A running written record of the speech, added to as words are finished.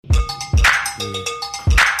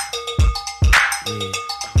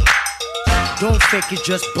Don't fake it,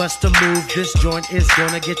 just bust a move. This joint is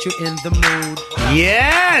gonna get you in the mood.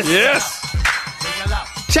 Yes! Yes!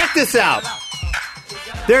 Check this out.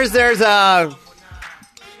 There's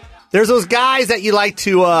those guys that you like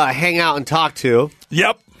to hang out and talk to.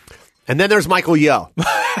 Yep. And then there's Michael Yo. Let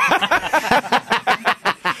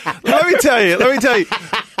me tell you.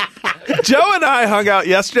 Joe and I hung out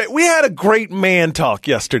yesterday. We had a great man talk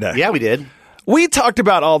yesterday. Yeah, we did. We talked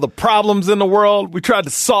about all the problems in the world. We tried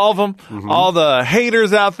to solve them. All the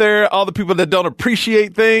haters out there, all the people that don't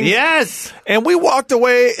appreciate things. Yes. And we walked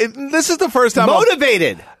away. This is the first time.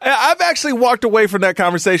 Motivated. I've actually walked away from that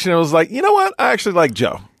conversation and was like, you know what? I actually like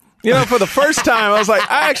Joe. You know, for the first time, I was like,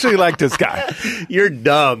 I actually like this guy. You're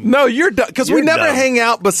dumb. No, you're dumb. Because we never dumb. hang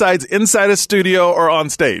out besides inside a studio or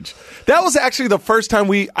on stage. That was actually the first time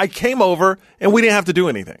I came over and we didn't have to do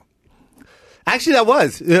anything. Actually, that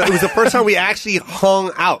was. It was the first time we actually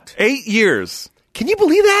hung out. 8 years. Can you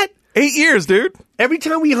believe that? 8 years, dude. Every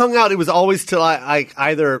time we hung out, it was always to like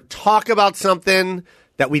either talk about something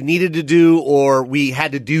that we needed to do or we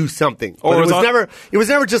had to do something. Or it was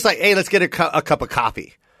never just like, hey, let's get a cup of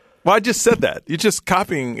coffee. Well, I just said that. You're just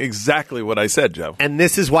copying exactly what I said, Joe. And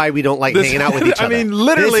this is why we don't like hanging out with each other. I mean,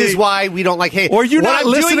 literally. This is why we don't like hanging. Or you're not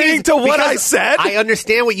listening to what I said? I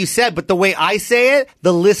understand what you said, but the way I say it,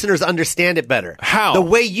 the listeners understand it better. How? The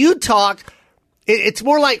way you talk, it's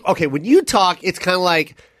more like, okay, when you talk, it's kind of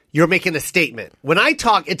like you're making a statement. When I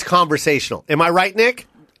talk, it's conversational. Am I right, Nick?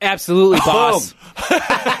 Absolutely, boss.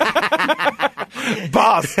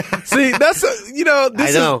 Boss. See, that's,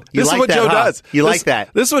 this is what Joe does. Like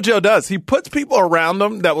that. This is what Joe does. He puts people around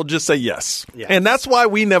him that will just say yes. Yeah. And that's why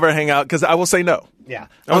we never hang out, because I will say no. Yeah.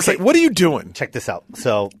 I will say, what are you doing? Check this out.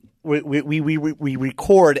 So we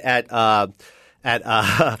record at Adam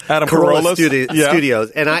Corolla Carolla's Studios,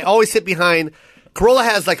 and I always sit behind. Corolla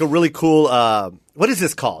has like a really cool. What is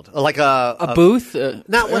this called? Like a booth?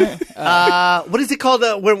 Not what? What is it called?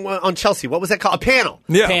 When on Chelsea? What was that called? A panel.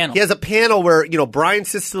 Yeah. Panel. He has a panel where Brian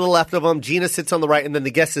sits to the left of him, Gina sits on the right, and then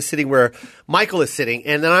the guest is sitting where Michael is sitting,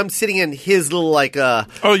 and then I'm sitting in his little like.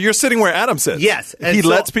 Oh, you're sitting where Adam sits. Yes, and he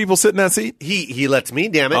lets people sit in that seat. He lets me.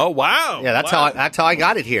 Damn it! Oh wow! Yeah, that's how I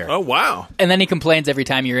got it here. Oh wow! And then he complains every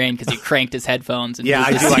time you're in because he cranked his headphones. And Yeah,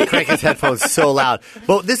 I do. I crank his headphones so loud.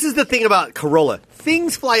 But this is the thing about Corolla.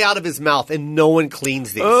 Things fly out of his mouth, and no one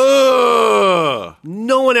cleans these. No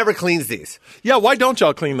one ever cleans these. Yeah, why don't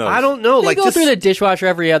y'all clean those? I don't know. They go through the dishwasher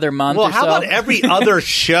every other month. Well, or how so. about every other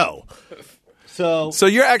show? So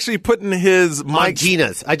you're actually putting his mic on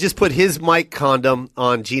Gina's. I just put his mic condom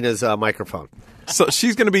on Gina's microphone. So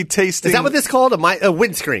she's going to be tasting. Is that what this is called? A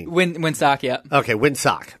windscreen. Windsock, yeah. Okay,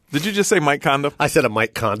 windsock. Did you just say mic condom? I said a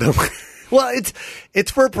mic condom. Well, it's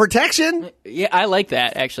for protection. Yeah, I like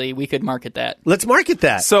that, actually. We could market that. Let's market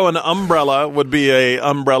that. So an umbrella would be a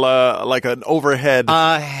umbrella, like an overhead.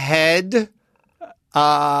 Head.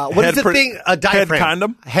 What is the thing? A diaphragm. Head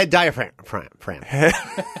condom? Head diaphragm.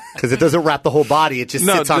 Because it doesn't wrap the whole body. It just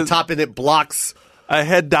sits on top and it blocks. A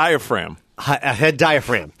head diaphragm. A head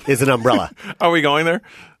diaphragm is an umbrella. Are we going there?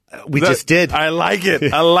 We just did. I like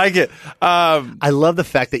it. I like it. I love the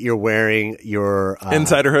fact that you're wearing your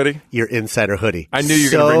insider hoodie. Your insider hoodie. I knew you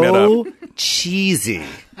were going to bring that up. So cheesy.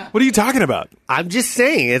 What are you talking about? I'm just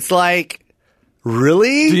saying. It's like,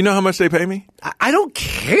 really? Do you know how much they pay me? I don't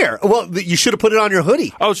care. Well, you should have put it on your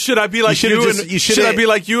hoodie. Oh, should I be like you? Should I be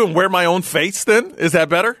like you and wear my own face? Then is that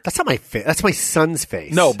better? That's not my face. That's my son's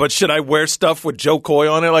face. No, but should I wear stuff with Joe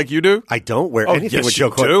Koy on it like you do? I don't wear anything with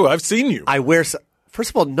Joe Koy. Do. I've seen you. I wear.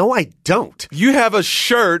 First of all, no, I don't. You have a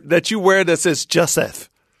shirt that you wear that says Joseph.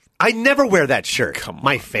 I never wear that shirt. Come on.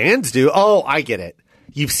 My fans do. Oh, I get it.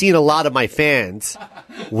 You've seen a lot of my fans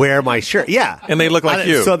wear my shirt. Yeah. And they look like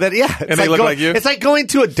you. So that, yeah. And they look like you? It's like going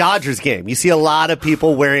to a Dodgers game. You see a lot of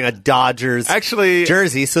people wearing a Dodgers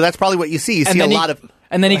jersey. So that's probably what you see. You see a lot of.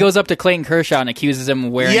 And then he goes up to Clayton Kershaw and accuses him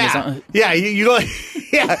of wearing his own. Yeah, you go.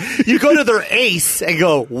 Yeah, you go to their ace and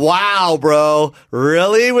go, "Wow, bro,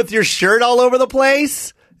 really with your shirt all over the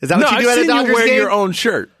place?" Is that what you do at a Dodgers game? No, I've seen you wear your own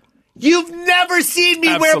shirt. You've never seen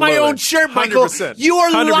me wear my own shirt, Michael. 100%. You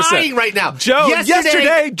are 100%. lying right now. Joe,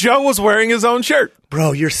 yesterday, Joe was wearing his own shirt.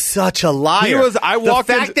 Bro, you're such a liar. The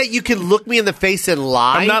fact that you can look me in the face and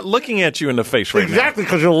lie. I'm not looking at you in the face right now. Exactly,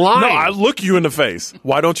 because you're lying. No, I look you in the face.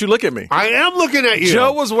 Why don't you look at me? I am looking at you.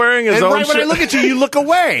 Joe was wearing his own shirt. And right when I look at you, you look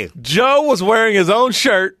away. Joe was wearing his own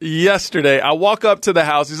shirt yesterday. I walk up to the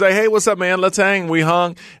house. He's like, hey, what's up, man? Let's hang. We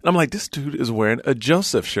hung. And I'm like, this dude is wearing a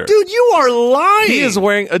Joseph shirt. Dude, you are lying. He is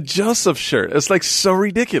wearing a Joseph shirt. It's like so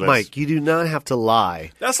ridiculous. Mike, you do not have to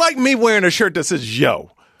lie. That's like me wearing a shirt that says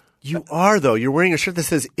yo. You are, though. You're wearing a shirt that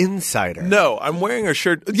says Insider. No, I'm wearing a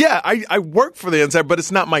shirt. Yeah, I work for the Insider, but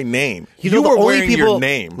it's not my name. You know, were wearing your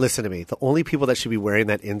name. Listen to me. The only people that should be wearing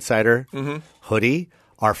that Insider hoodie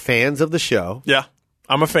are fans of the show. Yeah,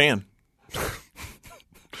 I'm a fan.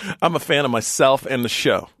 I'm a fan of myself and the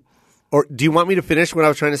show. Or do you want me to finish what I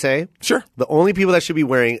was trying to say? Sure. The only people that should be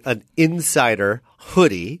wearing an Insider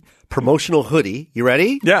hoodie, promotional hoodie, you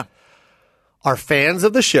ready? Yeah. Are fans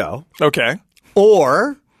of the show. Okay.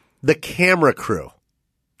 Or the camera crew.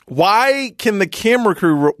 Why can the camera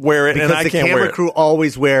crew wear it and I can't wear it? Because the camera crew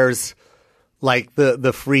always wears like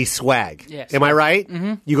the free swag. Yes. Am I right?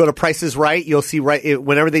 Mm-hmm. You go to Price is Right, you'll see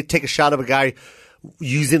whenever they take a shot of a guy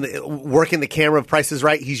working the camera of Price is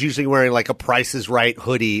Right, he's usually wearing like a Price is Right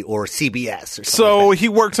hoodie or CBS or something. So he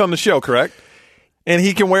works on the show, correct? And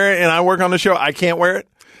he can wear it and I work on the show, I can't wear it?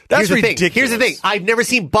 That's ridiculous. Here's the thing. I've never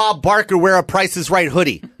seen Bob Barker wear a Price is Right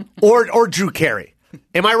hoodie or Drew Carey.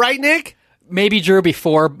 Am I right, Nick? Maybe Drew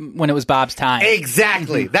before when it was Bob's time.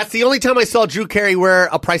 Exactly. That's the only time I saw Drew Carey wear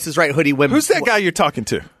a Price is Right hoodie. Who's that guy you're talking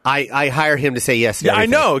to? I hire him to say yes. Yeah, I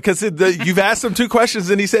know, because you've asked him 2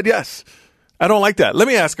 questions and he said yes. I don't like that. Let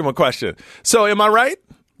me ask him a question. So, am I right?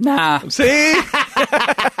 Nah. See?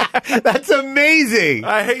 That's amazing.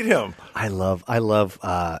 I hate him. I love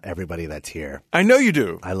everybody that's here. I know you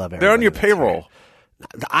do. I love everybody. They're on your payroll.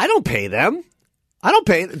 I don't pay them.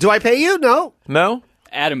 Do I pay you? No. No?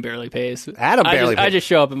 Adam barely pays. I just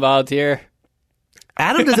show up and volunteer.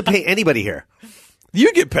 Adam doesn't pay anybody here.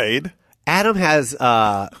 You get paid. Adam has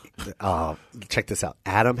check this out.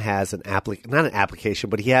 Adam has not an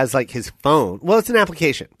application, but he has like his phone. Well, it's an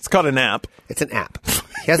application. It's called an app. It's an app.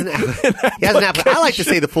 He has an app. He has an app. I like to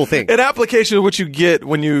say the full thing. An application is what you get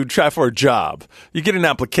when you try for a job. You get an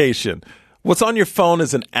application. What's on your phone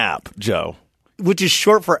is an app, Joe. Which is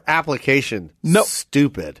short for application. No.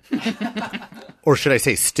 Stupid. Or should I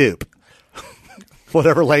say stoop?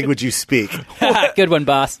 Whatever language you speak. Good one,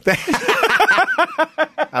 boss.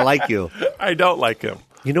 I like you. I don't like him.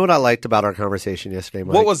 You know what I liked about our conversation yesterday,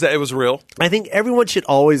 Mike? What was that? It was real? I think everyone should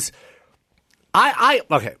always... I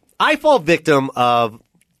fall victim of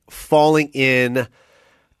falling in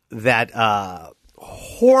that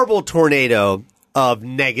horrible tornado of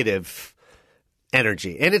negative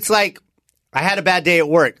energy. And it's like, I had a bad day at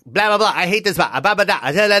work. Blah, blah, blah. I hate this. Blah, blah, blah,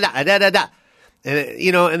 da, da, da, da, da, da.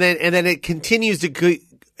 And, and then it continues to go,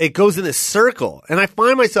 it goes in this circle. And I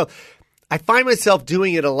find myself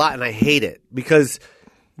doing it a lot, and I hate it because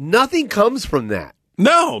nothing comes from that.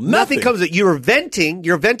 No, nothing comes. You're venting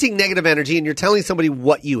negative energy, and you're telling somebody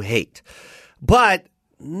what you hate, but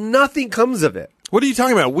nothing comes of it. What are you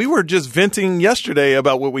talking about? We were just venting yesterday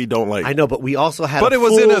about what we don't like. I know, but we also had. But it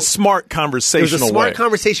was in a smart conversational way. It was a smart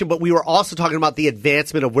conversation, but we were also talking about the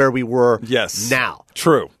advancement of where we were. Yes, now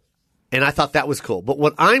true. And I thought that was cool. But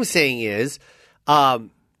what I'm saying is, a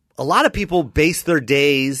lot of people base their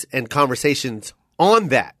days and conversations on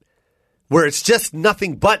that, where it's just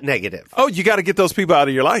nothing but negative. Oh, you got to get those people out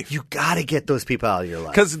of your life. You got to get those people out of your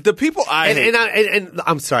life. Because the people and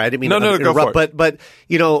I'm sorry, I didn't mean to interrupt, go for it. But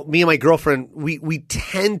me and my girlfriend, we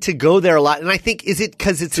tend to go there a lot, and I think is it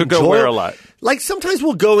because it's enjoyable? Go where a lot? Like sometimes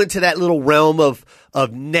we'll go into that little realm of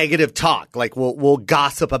negative talk, like we'll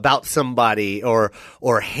gossip about somebody or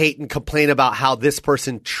hate and complain about how this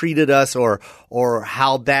person treated us or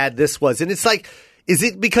how bad this was, and it's like, is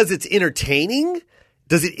it because it's entertaining?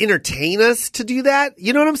 Does it entertain us to do that?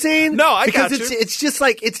 You know what I'm saying? No, I because got you. it's just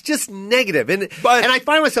like it's just negative, and I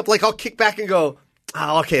find myself like I'll kick back and go,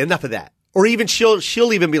 oh, okay, enough of that, or even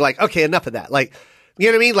she'll even be like, okay, enough of that, like. You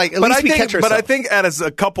know what I mean? Like, at least we catch ourselves. But I think as a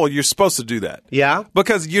couple, you're supposed to do that. Yeah?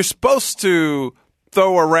 Because you're supposed to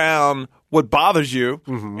throw around what bothers you,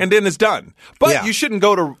 and then it's done. But you shouldn't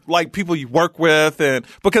go to, like, people you work with,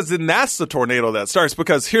 because then that's the tornado that starts.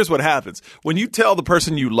 Because here's what happens. When you tell the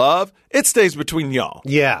person you love, it stays between y'all.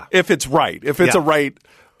 Yeah. If it's right. If it's a right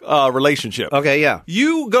relationship. Okay, yeah.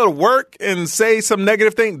 You go to work and say some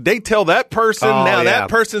negative thing, they tell that person, that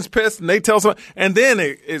person's pissed, and they tell someone, and then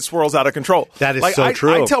it swirls out of control. That is so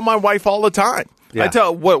true. I tell my wife all the time. Yeah. I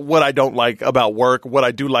tell what I don't like about work, what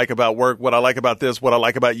I do like about work, what I like about this, what I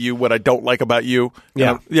like about you, what I don't like about you.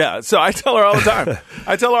 Yeah. Yeah. So I tell her all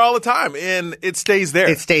the time. And it stays there.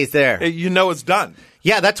 It stays there. You know it's done.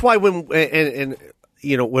 Yeah, that's why when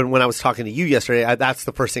I was talking to you yesterday, that's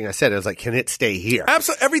the first thing I said. I was like, can it stay here?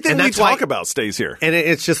 Absolutely. Everything we talk about stays here. And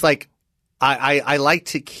it's just like, I like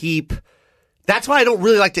to keep... That's why I don't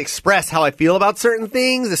really like to express how I feel about certain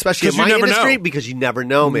things, especially in my industry, because you never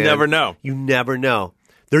know, man. You never know. You never know.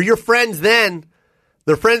 They're your friends then.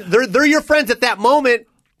 They're your friends at that moment.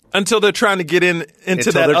 Until they're trying to get into that other camp.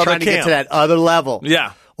 Until they're trying to get to that other level.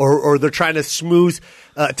 Yeah. or they're trying to schmooze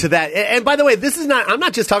to that. And by the way, I'm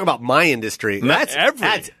not just talking about my industry.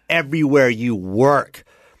 That's everywhere you work.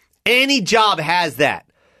 Any job has that.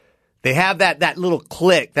 They have that little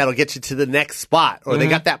click that'll get you to the next spot, or they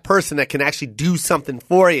got that person that can actually do something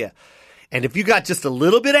for you. And if you got just a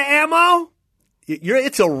little bit of ammo,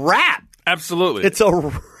 it's a wrap. Absolutely. It's a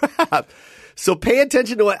wrap. So pay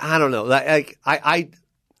attention to what, I don't know.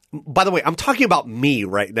 By the way, I'm talking about me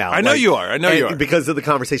right now. I know you are. Because of the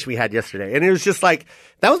conversation we had yesterday. And it was just like,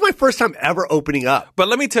 that was my first time ever opening up. But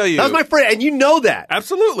let me tell you. That was my first, and you know that.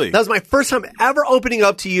 Absolutely. That was my first time ever opening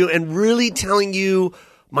up to you and really telling you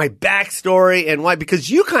my backstory and why, because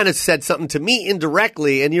you kind of said something to me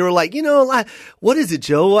indirectly and you were like, what is it,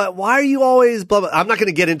 Joe? Why are you always blah, blah? I'm not going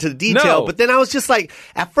to get into the detail, but then I was just like,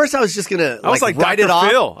 at first I was just going to like write Dr. it off.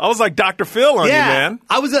 Phil. I was like Dr. Phil on you, man.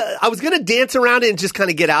 I was going to dance around it and just kind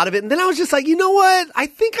of get out of it. And then I was just like, you know what? I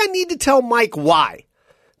think I need to tell Mike why.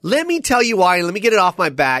 Let me tell you why. Let me get it off my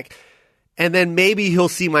back. And then maybe he'll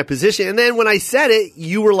see my position. And then when I said it,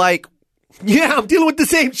 you were like, yeah, I'm dealing with the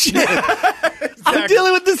same shit. Exactly. I'm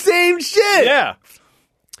dealing with the same shit. Yeah.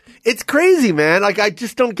 It's crazy, man. Like, I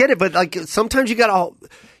just don't get it. But like, sometimes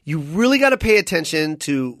you really got to pay attention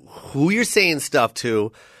to who you're saying stuff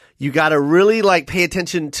to. You got to really like pay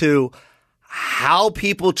attention to how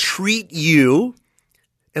people treat you.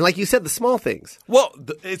 And like you said, the small things. Well,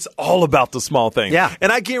 it's all about the small things. Yeah.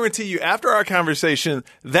 And I guarantee you, after our conversation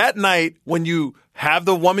that night, when you have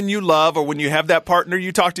the woman you love or when you have that partner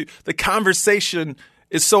you talk to, the conversation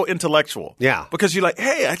is so intellectual. Yeah. Because you're like,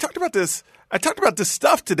 hey, I talked about this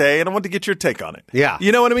stuff today and I want to get your take on it. Yeah.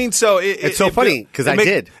 You know what I mean? So it's so funny because I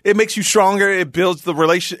did. It makes you stronger. It builds the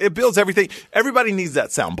relation. It builds everything. Everybody needs that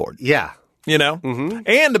soundboard. Yeah. You know? Mm-hmm.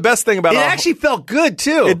 And the best thing about it actually felt good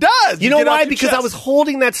too. It does. You know why? Because I was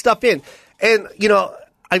holding that stuff in. And,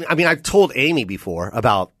 I mean, I've told Amy before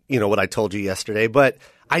about, what I told you yesterday, but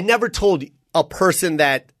I never told a person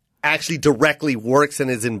that actually directly works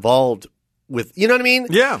and is involved with, you know what I mean?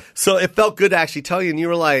 Yeah. So it felt good to actually tell you, and you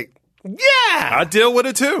were like, yeah. I deal with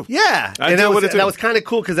it too. Yeah. I deal with it too. That was kind of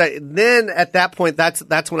cool because then at that point,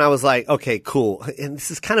 that's when I was like, okay, cool. And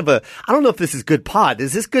this is kind of I don't know if this is good pod.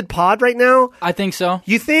 Is this good pod right now? I think so.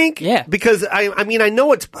 You think? Yeah. Because I mean, I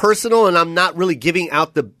know it's personal and I'm not really giving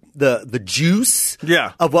out the juice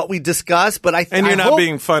of what we discuss, but And you're not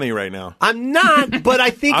being funny right now. I'm not, but I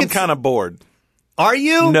think I'm kind of bored. Are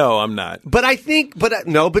you? No, I'm not. But I think, but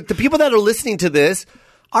the people that are listening to this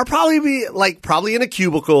are probably in a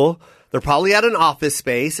cubicle. They're probably at an office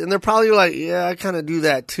space, and they're probably like, yeah, I kind of do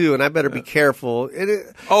that too, and I better be careful.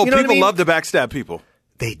 People love to backstab people.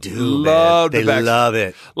 They do. They love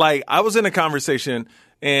it. Like, I was in a conversation,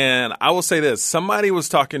 and I will say this. Somebody was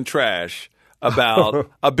talking trash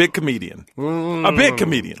about a big comedian. A big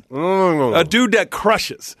comedian. A dude that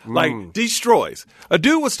crushes, like destroys. A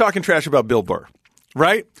dude was talking trash about Bill Burr,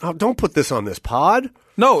 right? Oh, don't put this on this pod.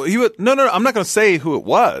 No, no. I'm not going to say who it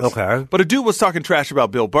was. Okay. But a dude was talking trash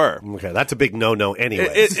about Bill Burr. Okay, that's a big no-no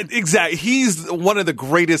anyway. Exactly. He's one of the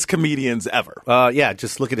greatest comedians ever. Yeah,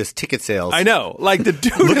 just look at his ticket sales. I know. Like, the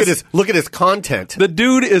dude look at his content. The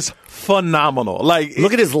dude is phenomenal. Like,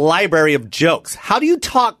 look at his library of jokes. How do you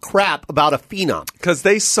talk crap about a phenom? Because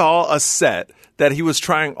they saw a set that he was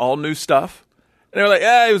trying all new stuff. And they were like,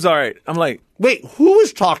 yeah, he was all right. I'm like, wait, who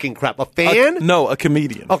was talking crap? A fan? No, a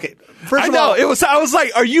comedian. Okay. First of all, I was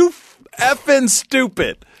like, are you effing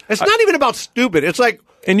stupid? It's not even about stupid. It's like,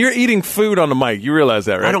 and you're eating food on the mic. You realize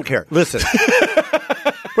that, right? I don't care. Listen.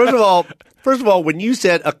 First of all, when you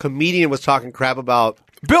said a comedian was talking crap about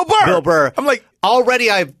Bill Burr, I'm like, already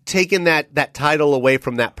I've taken that title away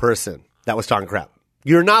from that person that was talking crap.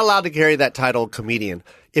 You're not allowed to carry that title, comedian,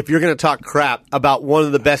 if you're going to talk crap about one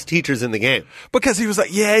of the best teachers in the game. Because he was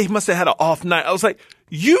like, yeah, he must have had an off night. I was like,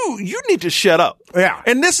 you need to shut up. Yeah.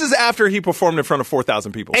 And this is after he performed in front of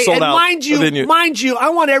 4,000 people. Hey, sold and out. mind you, I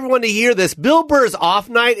want everyone to hear this. Bill Burr's off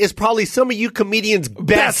night is probably some of you comedians'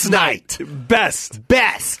 best night. Best.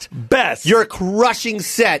 Your crushing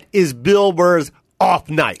set is Bill Burr's off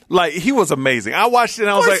night. Like, he was amazing. I watched it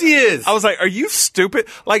and I was like, he is. I was like, are you stupid?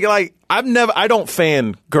 Like I don't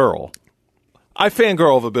fangirl. I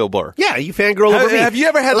fangirl over Bill Burr. Yeah, you fangirl over me. Have you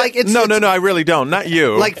ever had No, I really don't. Not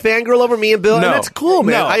you. Like fangirl over me and Bill? No. And that's cool,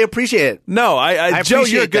 man. No. I appreciate it. No, I Joe,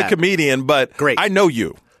 you're a good comedian, but great. I know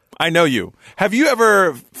you. Have you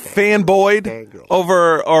ever fanboyed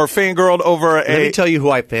over or fangirled over Let me tell you who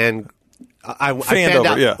I fanned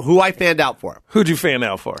out. Who I fanned out for. Who'd you fan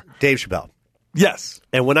out for? Dave Chappelle. Yes.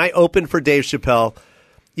 And when I opened for Dave Chappelle,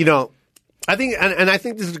 I think, and I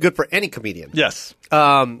think this is good for any comedian. Yes.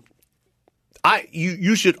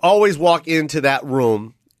 You should always walk into that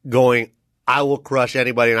room going, I will crush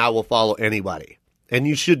anybody and I will follow anybody. And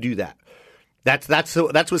you should do that. That's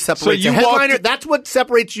what separates a headliner. That's what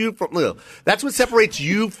separates you from. That's what separates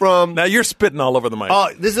you from. Now you're spitting all over the mic. Oh,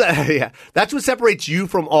 yeah. That's what separates you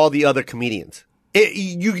from all the other comedians.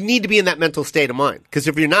 You need to be in that mental state of mind, because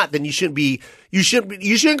if you're not, then you shouldn't be. You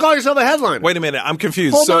shouldn't call yourself a headliner. Wait a minute, I'm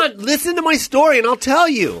confused. Hold on, listen to my story, and I'll tell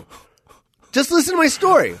you. Just listen to my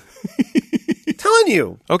story. I'm telling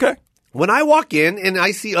you. Okay. When I walk in and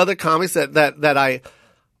I see other comics that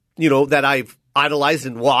I've idolized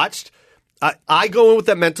and watched, I go in with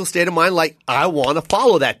that mental state of mind, like I want to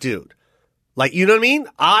follow that dude. Like, you know what I mean?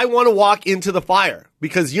 I want to walk into the fire,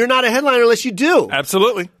 because you're not a headliner unless you do.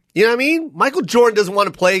 Absolutely. You know what I mean? Michael Jordan doesn't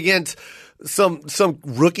want to play against some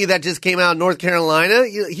rookie that just came out of North Carolina.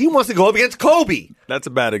 He wants to go up against Kobe. That's a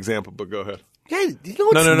bad example, but go ahead. Yeah,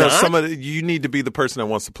 no. Not. You need to be the person that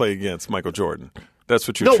wants to play against Michael Jordan. That's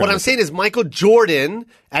what you're. No, what I'm saying is Michael Jordan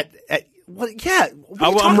at yeah.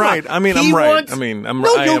 I'm right. About? I'm right.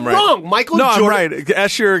 No, you're wrong. Michael Jordan. I'm right.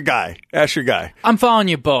 Ask your guy. I'm following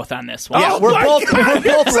you both on this one. Yeah, we're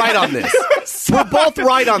both right on this. We're both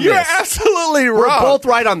right on this. You're absolutely wrong. We're both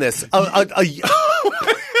right on this.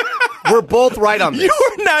 We're both right on this.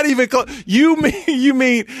 You're not even close. You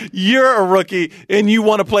mean you're a rookie and you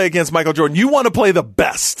want to play against Michael Jordan. You want to play the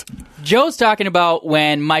best. Joe's talking about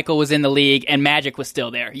when Michael was in the league and Magic was still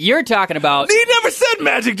there. You're talking about... He never said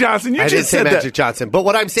Magic Johnson. I didn't say Magic Johnson. But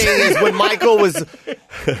what I'm saying is when Michael was...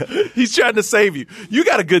 He's trying to save you. You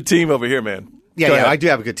got a good team over here, man. Yeah, I do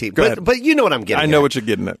have a good team. But you know what I'm getting at. I know what you're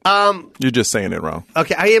getting at. You're just saying it wrong.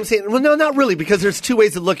 Okay, I am saying... Well, no, not really, because there's two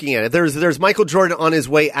ways of looking at it. There's Michael Jordan on his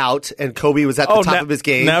way out, and Kobe was at the top of his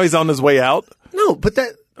game. Now he's on his way out? No, but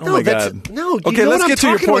that... Oh, my God. No, okay, let's get to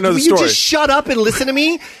your point of the story. Will you just shut up and listen to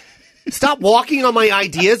me? Stop walking on my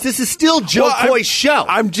ideas. This is still Joe Koy's show.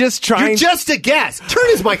 I'm just trying... You're just a guest. Turn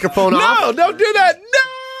his microphone off. No, don't do that.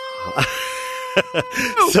 No!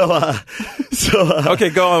 Okay,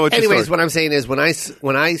 go on with your Anyways, story. what I'm saying is when I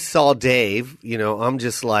saw Dave, I'm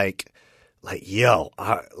just like, yo,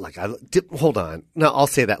 hold on. No, I'll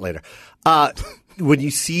say that later. When you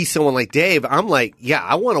see someone like Dave, I'm like, yeah,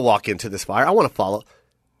 I want to walk into this fire. I want to follow.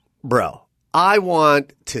 Bro, I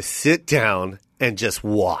want to sit down and just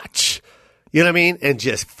watch. You know what I mean? And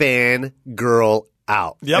just fangirl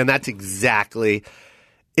out. Yep. And that's exactly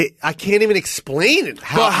it. I can't even explain it,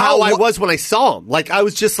 how I was when I saw him. Like, I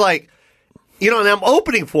was just like, and I'm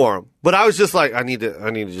opening for him. But I was just like, I need to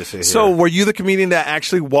just sit here. So were you the comedian that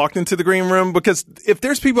actually walked into the green room? Because if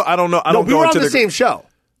there's people, I don't know. We were on the same show.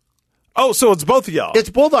 Oh, so it's both of y'all. It's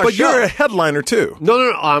both our But show. you're a headliner, too.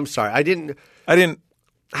 No. I'm sorry. I didn't.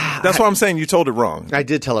 That's why I'm saying you told it wrong. I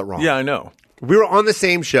did tell it wrong. Yeah, I know. We were on the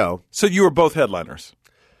same show. So you were both headliners?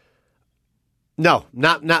 No,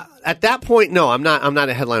 not at that point. No, I'm not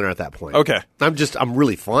a headliner at that point. Okay. I'm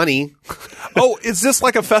really funny. Oh, is this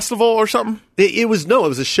like a festival or something? It was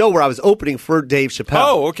a show where I was opening for Dave Chappelle.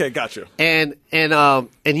 Oh, okay, gotcha. And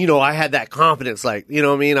I had that confidence, like, you know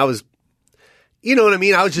what I mean? I was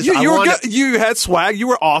just you had swag, you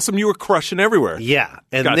were awesome, you were crushing everywhere. Yeah.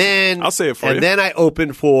 And gotcha. then I'll say it for you. And then I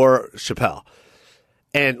opened for Chappelle.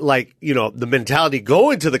 And the mentality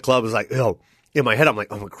going to the club was like, in my head, I'm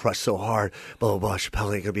like, I'm going to crush so hard, blah, blah, blah,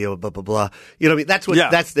 Chappelle ain't going to be able, blah, blah, blah. You know what I mean?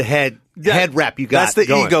 That's the head wrap you got. That's the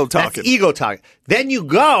going. ego talking. That's ego talking. Then you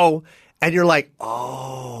go and you're like,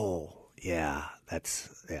 oh, yeah, that's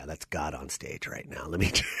God on stage right now. Let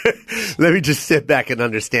me just sit back and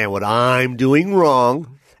understand what I'm doing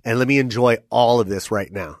wrong, and let me enjoy all of this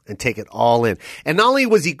right now and take it all in. And not only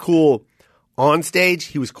was he cool on stage,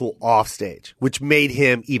 he was cool off stage, which made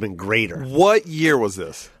him even greater. What year was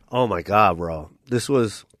this? Oh my God, bro. This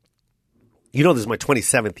was, this is my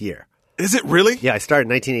 27th year. Is it really? Yeah, I started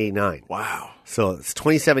in 1989. Wow. So it's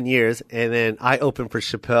 27 years, and then I opened for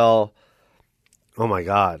Chappelle, oh my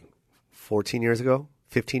God, 14 years ago?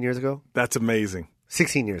 15 years ago? That's amazing.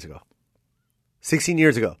 16 years ago. 16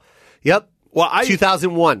 years ago. Yep. Well,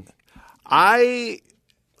 2001.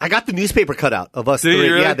 I got the newspaper cutout of us. Did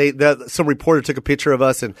you really? Yeah, some reporter took a picture of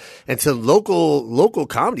us, and some local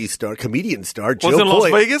comedian star, Joe Koy. Was it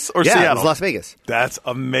Las Vegas or Seattle? Yeah, it was Las Vegas. That's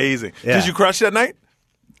amazing. Yeah. Did you crush that night?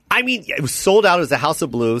 I mean, it was sold out. It was the House of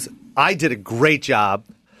Blues. I did a great job.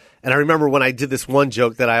 And I remember when I did this one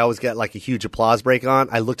joke that I always get like a huge applause break on,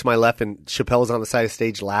 I looked to my left and Chappelle was on the side of the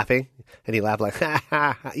stage laughing. And he laughed like, ha,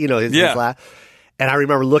 ha, ha, his laugh. And I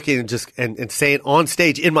remember looking and saying on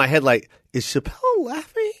stage in my head, like, is Chappelle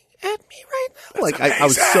laughing at me right now? That's I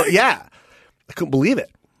was I couldn't believe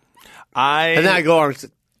it. And then I go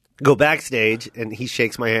backstage and he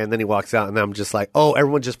shakes my hand, then he walks out and I'm just like, oh,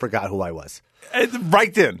 everyone just forgot who I was.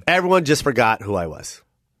 Right then. Everyone just forgot who I was.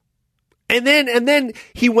 And then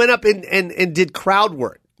he went up and did crowd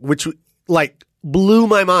work, which like blew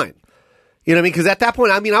my mind. You know what I mean? Because at that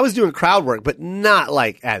point, I mean, I was doing crowd work, but not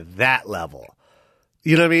like at that level.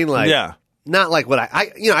 You know what I mean? Like, Yeah. Not like what I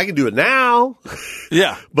can do it now.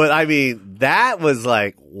 Yeah. But I mean, that was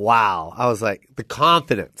like, wow. I was like, the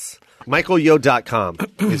confidence. MichaelYo.com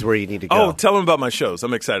is where you need to go. Oh, tell them about my shows.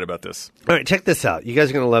 I'm excited about this. All right, check this out. You guys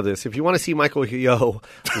are going to love this. If you want to see Michael Yo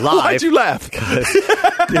live. Why'd you laugh?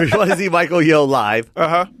 If you want to see Michael Yo live,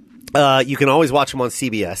 you can always watch him on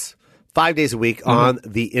CBS 5 days a week on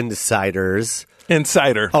The Insiders.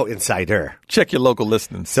 Insider. Oh, Insider. Check your local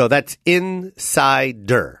listings. So that's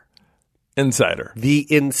Insider. Insider. The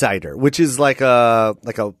Insider, which is like a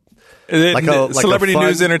celebrity fun,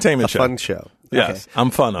 news entertainment show. A fun show. Yes,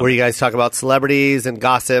 I'm fun on where it. you guys talk about celebrities and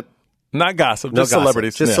gossip. Not gossip, No just gossip.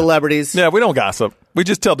 celebrities. Just Yeah. celebrities. Yeah, we don't gossip. We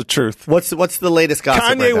just tell the truth. What's the latest gossip?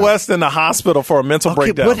 Kanye right now? West in the hospital for a mental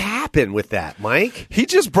breakdown. What happened with that, Mike? He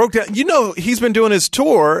just broke down. You know, he's been doing his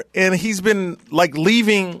tour, and he's been like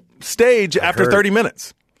leaving stage after heard. 30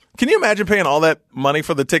 minutes. Can you imagine paying all that money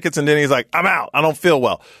for the tickets, and then he's like, I'm out. I don't feel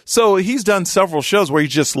well. So he's done several shows where he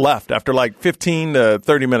just left after like 15 to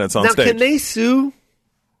 30 minutes on Now, stage. can they sue?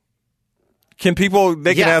 Can people,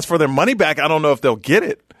 they can Yeah. ask for their money back. I don't know if they'll get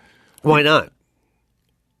it Why not?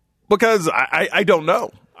 because I don't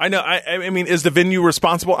know. I know. I mean, is the venue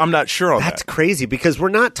responsible? I'm not sure on That's that. crazy because we're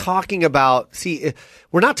not talking about. See,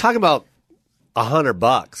 we're not talking about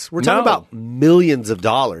 $100. We're talking No. about millions of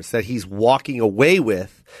dollars that he's walking away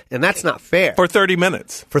with, and that's not fair For 30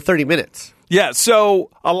 minutes. for 30 minutes. Yeah, so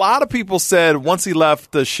a lot of people said once he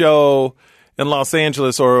left the show in Los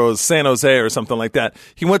Angeles or it was San Jose or something like that,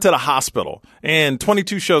 he went to the hospital and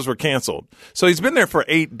 22 shows were canceled. So he's been there for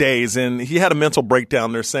 8 days and he had a mental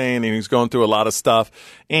breakdown, they're saying, and he's going through a lot of stuff.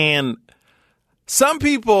 And some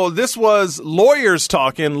people, this was lawyers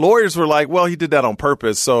talking. Lawyers were like, well, he did that on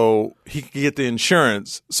purpose so he could get the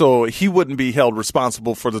insurance so he wouldn't be held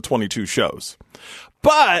responsible for the 22 shows.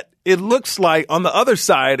 But it looks like on the other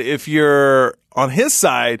side, if you're on his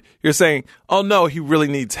side, you're saying, oh, no, he really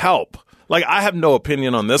needs help. Like, I have no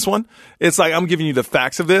opinion on this one. It's like I'm giving you the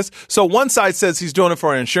facts of this. So one side says he's doing it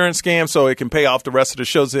for an insurance scam so it can pay off the rest of the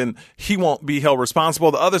shows and he won't be held responsible.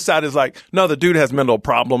 The other side is like, no, the dude has mental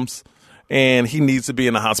problems and he needs to be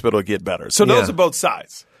in the hospital to get better. So those are both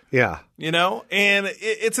sides. Yeah, You know, and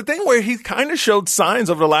it's a thing where he kind of showed signs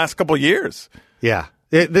over the last couple of years. yeah.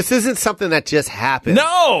 This isn't something that just happened.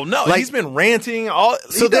 No, Like- he's been ranting.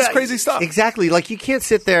 He does crazy stuff. Exactly. Like you can't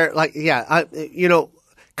sit there. Like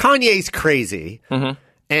Kanye's crazy,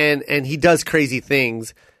 and he does crazy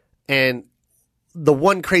things. And the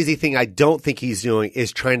one crazy thing I don't think he's doing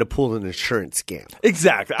is trying to pull an insurance scam.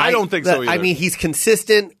 Exactly. I don't think so either. I mean, he's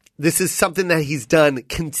consistent. This is something that he's done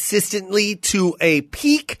consistently to a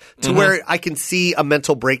peak to where I can see a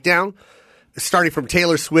mental breakdown, starting from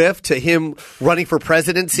Taylor Swift to him running for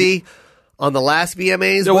presidency on the last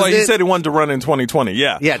VMAs. Well, wasn't he it? said he wanted to run in 2020.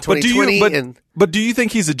 Yeah. Yeah, But do 2020 but do you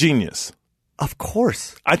think he's a genius? Of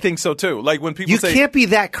course. I think so too. Like when people You say can't be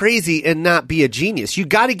that crazy and not be a genius. You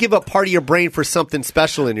got to give up part of your brain for something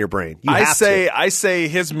special in your brain. You have to. I say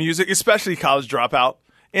his music, especially College Dropout,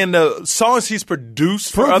 and the songs he's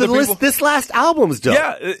produced for Bro, other people. this last album's dope.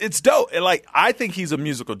 Yeah, it's dope. And like I think he's a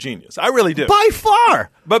musical genius. I really do. By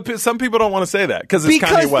far. But some people don't want to say that because it's Kanye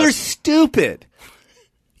Because West. they're stupid.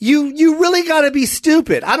 You really got to be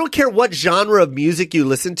stupid. I don't care what genre of music you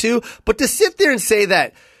listen to, but to sit there and say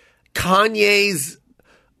that Kanye's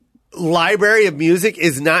library of music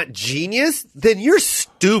is not genius, then you're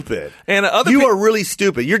stupid. And you are really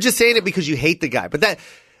stupid. You're just saying it because you hate the guy. But that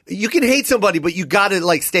you can hate somebody, but you got to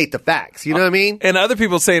like state the facts. You know what I mean? And other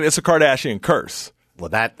people saying it's a Kardashian curse. Well,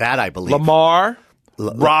 that I believe. Lamar,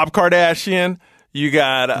 Rob Kardashian. You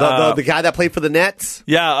got the guy that played for the Nets.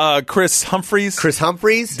 Chris Humphries. Chris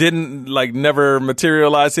Humphries Didn't never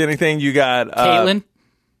materialize to anything. You got Caitlyn.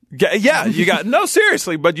 Yeah, you got no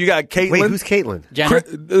seriously, but you got Caitlyn. Wait, who's Caitlyn? Jenner.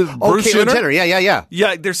 Bruce Caitlyn Jenner. Yeah.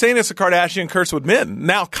 Yeah, they're saying it's a Kardashian curse with men.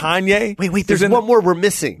 Now Kanye. Wait, there's one more we're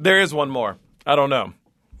missing. There is one more. I don't know.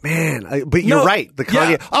 Man, but you're right. The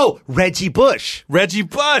Kanye. Yeah. Oh, Reggie Bush. Reggie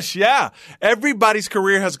Bush, yeah. Everybody's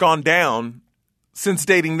career has gone down since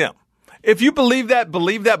dating them. If you believe that,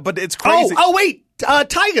 but it's crazy. Oh, wait,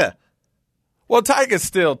 Tyga. Well, Tyga's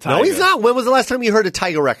still Tyga. No, he's not. When was the last time you heard a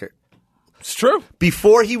Tyga record? It's true.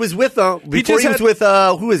 Before he was with who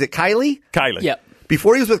is it? Kylie? Kylie. Yep.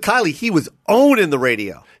 Before he was with Kylie, he was owning the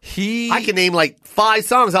radio. I can name like 6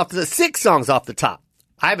 songs off the top.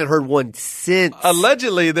 I haven't heard one since.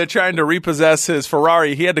 Allegedly, they're trying to repossess his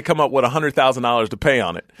Ferrari. He had to come up with $100,000 to pay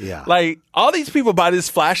on it. Yeah. Like, all these people buy this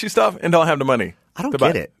flashy stuff and don't have the money. I don't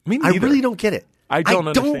get it. Me I neither. really don't get it. I don't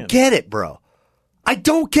understand. Get it, bro. I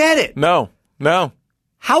don't get it. No.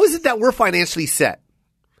 How is it that we're financially set?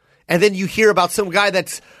 And then you hear about some guy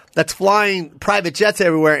that's flying private jets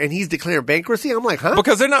everywhere and he's declaring bankruptcy? I'm like, huh?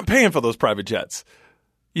 Because they're not paying for those private jets.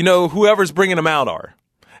 Whoever's bringing them out are.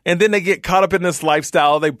 And then they get caught up in this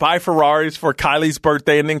lifestyle. They buy Ferraris for Kylie's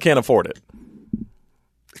birthday and then can't afford it.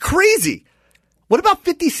 Crazy. What about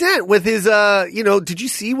 50 Cent with his, did you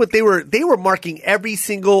see what they were marking every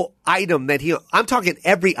single item I'm talking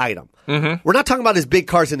every item. Mm-hmm. We're not talking about his big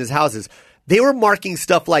cars in his houses. They were marking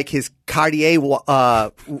stuff like his Cartier,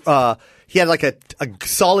 he had like a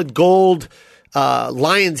solid gold,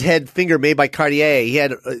 lion's head finger made by Cartier. He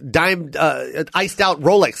had a iced out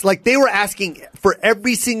Rolex. Like they were asking for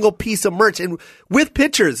every single piece of merch and with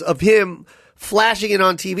pictures of him flashing it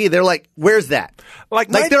on TV. They're like, where's that? Like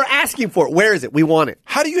they're asking for it. Where is it? We want it.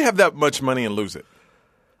 How do you have that much money and lose it?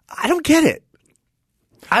 I don't get it.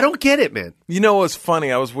 I don't get it, man. You know what's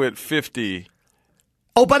funny? I was with 50.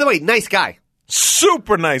 Oh, by the way, nice guy.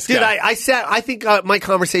 Super nice guy. Dude, I think my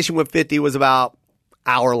conversation with 50 was about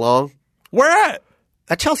an hour long. Where at?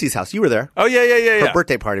 At Chelsea's house. You were there. Oh, yeah. Her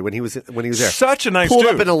birthday party when he was there. Such a nice Pulled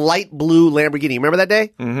dude. up in a light blue Lamborghini. Remember that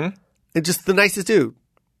day? Mm-hmm. And just the nicest dude.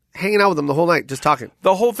 Hanging out with him the whole night, just talking.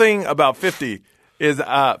 The whole thing about 50 is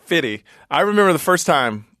 50. I remember the first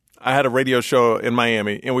time I had a radio show in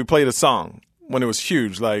Miami, and we played a song when it was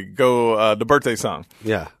huge, like the birthday song.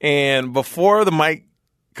 Yeah. And before the mic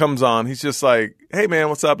comes on, he's just like, hey, man,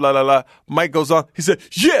 what's up, la, la, la. Mic goes on. He said,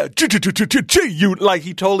 yeah, you. Like,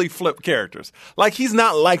 he totally flipped characters. Like, he's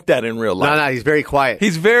not like that in real life. No, he's very quiet.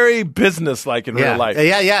 He's very business-like in real life.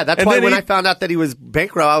 Yeah. That's why when I found out that he was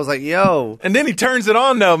bankrupt, I was like, yo. And then he turns it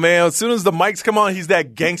on, though, man. As soon as the mics come on, he's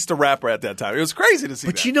that gangster rapper at that time. It was crazy to see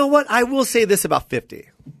that. But you know what? I will say this about 50.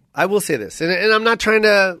 I will say this. And I'm not trying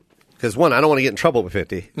to, because one, I don't want to get in trouble with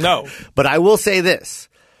 50. No. But I will say this.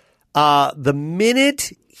 The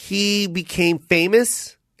minute he became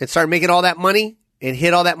famous and started making all that money and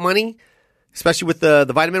hit all that money, especially with the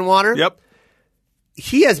vitamin water. Yep.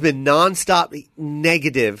 He has been nonstop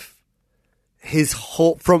negative his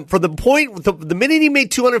whole from the point the minute he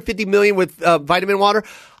made $250 million with vitamin water.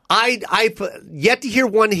 I've yet to hear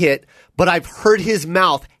one hit, but I've heard his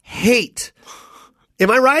mouth hate. Am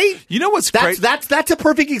I right? You know what's great? That's a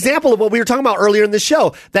perfect example of what we were talking about earlier in the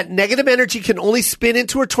show. That negative energy can only spin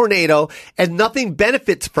into a tornado and nothing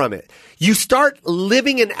benefits from it. You start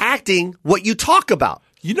living and acting what you talk about.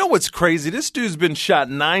 You know what's crazy? This dude's been shot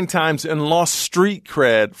 9 times and lost street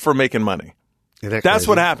cred for making money. That's crazy?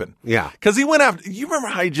 What happened. Yeah. Because he went after, you remember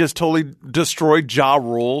how he just totally destroyed Ja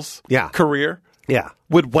Rule's career? Yeah.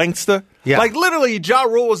 With Wanksta? Yeah. Like literally, Ja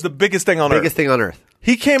Rule was the biggest thing on earth. Biggest thing on earth.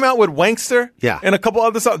 He came out with Wankster and a couple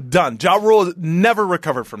other songs. Done. Ja Rule never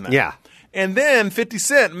recovered from that. Yeah. And then 50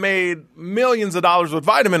 Cent made millions of dollars with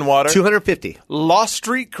vitamin water. 250. Lost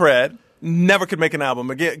street cred. Never could make an album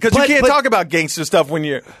again. Because you can't talk about gangster stuff when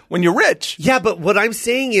you're rich. Yeah, but what I'm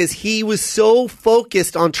saying is he was so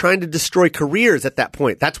focused on trying to destroy careers at that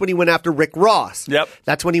point. That's when he went after Rick Ross. Yep.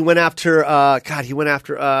 That's when he went after,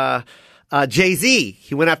 Jay-Z.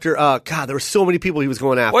 He went after, there were so many people he was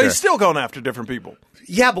going after. Well, he's still going after different people.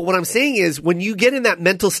 Yeah, but what I'm saying is when you get in that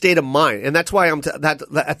mental state of mind, and that's why that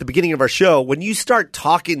at the beginning of our show, when you start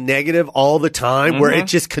talking negative all the time, where it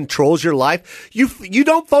just controls your life, you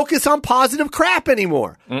don't focus on positive crap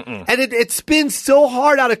anymore. And it spins so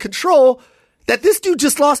hard out of control that this dude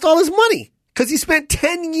just lost all his money. Because he spent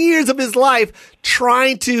 10 years of his life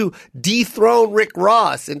trying to dethrone Rick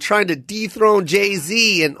Ross and trying to dethrone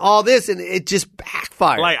Jay-Z and all this, and it just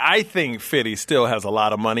backfired. Like, I think 50 still has a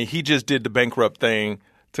lot of money. He just did the bankrupt thing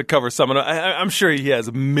to cover some of it. I'm sure he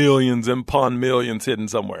has millions upon millions hidden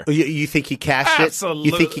somewhere. You think he cashed Absolutely.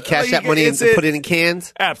 it? You think he cashed that money and put it in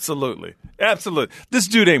cans? Absolutely. This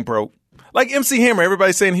dude ain't broke. Like MC Hammer,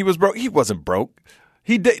 everybody's saying he was broke. He wasn't broke.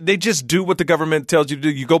 They just do what the government tells you to do.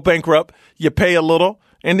 You go bankrupt, you pay a little,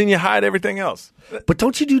 and then you hide everything else. But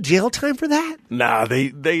don't you do jail time for that? Nah, they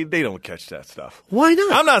don't catch that stuff. Why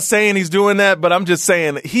not? I'm not saying he's doing that, but I'm just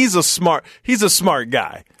saying he's a smart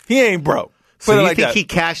guy. He ain't broke. So you think he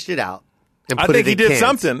cashed it out and put it in cans? I think he did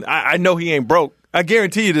something. I know he ain't broke. I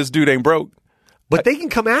guarantee you this dude ain't broke. But they can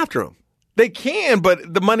come after him. They can,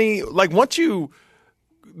 but the money, like once you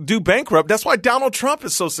do bankrupt, that's why Donald Trump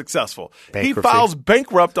is so successful. He files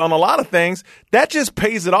bankrupt on a lot of things. That just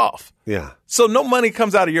pays it off. Yeah. So no money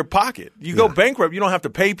comes out of your pocket. You go bankrupt, you don't have to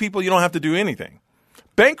pay people, you don't have to do anything.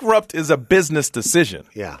 Bankrupt is a business decision.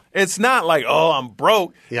 Yeah. It's not like, oh, I'm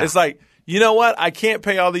broke. Yeah. It's like, you know what? I can't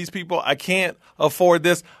pay all these people. I can't afford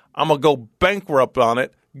this. I'm going to go bankrupt on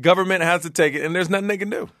it. Government has to take it, and there's nothing they can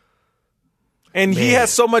do. And he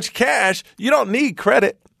has so much cash, you don't need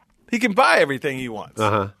credit. He can buy everything he wants.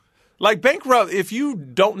 Like bankrupt, if you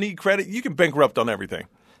don't need credit, you can bankrupt on everything.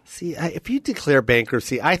 See, if you declare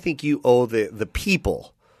bankruptcy, I think you owe the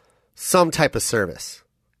people some type of service.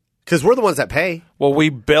 Because we're the ones that pay. Well, we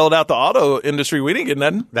bailed out the auto industry. We didn't get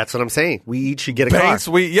nothing. That's what I'm saying. We each should get a Banks,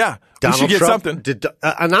 car. we should get Trump something.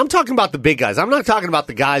 And I'm talking about the big guys. I'm not talking about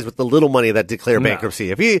the guys with the little money that declare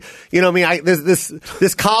bankruptcy. If you know what I mean,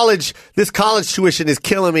 this college tuition is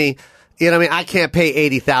killing me. You know what I mean? I can't pay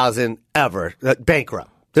 $80,000 ever.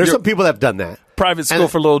 Bankrupt. There's some people that have done that. Private school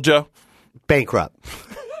for little Joe. Bankrupt.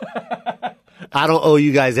 I don't owe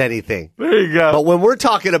you guys anything. There you go. But when we're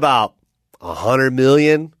talking about $100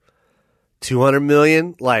 million, $200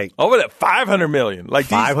 million, like over that $500 million, like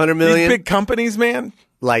 $500 million, these big companies, man.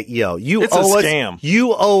 Like, yo, it's a scam.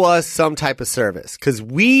 You owe us some type of service because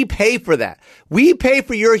we pay for that. We pay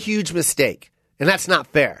for your huge mistake, and that's not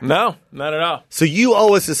fair. No, not at all. So you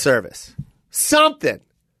owe us a service, something.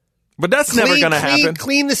 But that's never going to happen.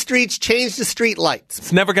 Clean the streets, change the street lights.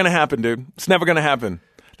 It's never going to happen, dude. It's never going to happen.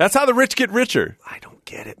 That's how the rich get richer. I don't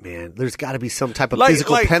get it, man. There's got to be some type of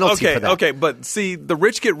physical penalty for that. Okay, but see, the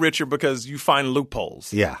rich get richer because you find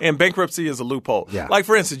loopholes. Yeah. And bankruptcy is a loophole. Yeah. Like,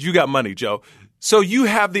 for instance, you got money, Joe. So you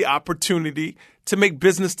have the opportunity to make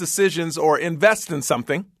business decisions or invest in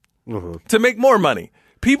something to make more money.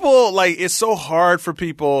 People, like, it's so hard for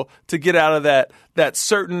people to get out of that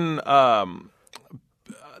certain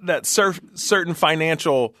certain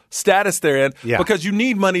financial status they're in because you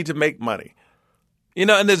need money to make money. You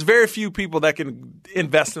know, and there's very few people that can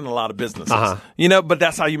invest in a lot of businesses. You know, but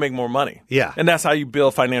that's how you make more money. Yeah. And that's how you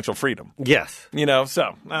build financial freedom. Yes. You know,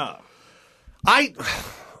 so.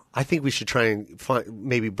 I think we should try and find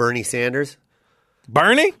maybe Bernie Sanders.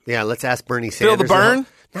 Bernie? Yeah, let's ask Bernie Sanders. Feel the burn?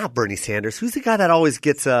 Not Bernie Sanders. Who's the guy that always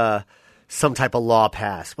gets some type of law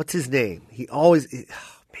passed? What's his name? He always,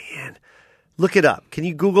 man, look it up. Can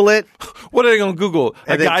you Google it? What are they going to Google?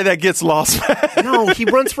 A guy that gets lost? No, he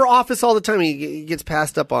runs for office all the time. He gets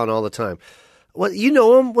passed up on all the time. Well, you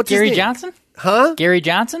know him. What's Gary his name? Johnson? Huh? Gary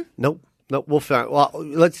Johnson? Nope. We'll find. Well,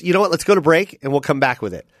 you know what? Let's go to break and we'll come back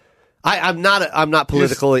with it. I'm not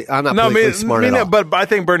politically smart at all. But I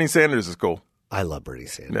think Bernie Sanders is cool. I love Bernie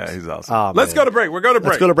Sanders. Yeah, he's awesome. Let's go to break. We're going to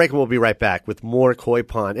break. Let's go to break and we'll be right back with more Koy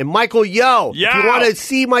Pond. And Michael Yo. Yeah. If you want to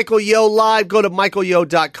see Michael Yo live, go to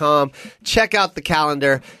michaelyo.com. Check out the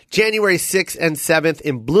calendar. January 6th and 7th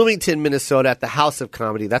in Bloomington, Minnesota at the House of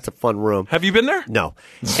Comedy. That's a fun room. Have you been there? No.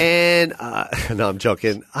 And, no, I'm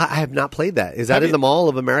joking. I have not played that. Is that in the Mall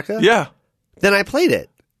of America? Yeah. Then I played it.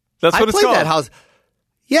 That's what it's called. I played that house.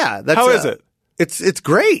 Yeah. How is it? It's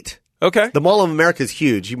great. Okay. The Mall of America is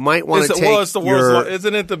huge. You might want to take it's the world's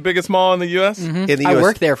isn't it the biggest mall in the U.S.? In the I US.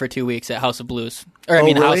 worked there for 2 weeks at House of Blues. House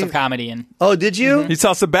really? of Comedy. And Oh, did you? You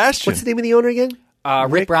saw Sebastian. What's the name of the owner again?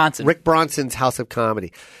 Rick Bronson. Rick Bronson's House of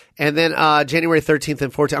Comedy. And then January 13th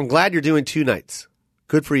and 14th. I'm glad you're doing 2 nights.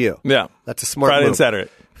 Good for you. Yeah. That's a smart Friday move. and Saturday.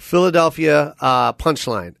 Philadelphia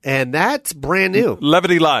Punchline. And that's brand new.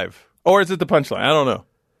 Levity Live. Or is it the Punchline? I don't know.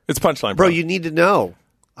 It's Punchline. Bro, you need to know.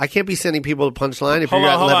 I can't be sending people to Punchline if Hold you're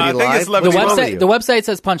on, at Levity I think Live. it's Levity What's wrong with The you? website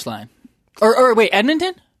says Punchline. Or wait,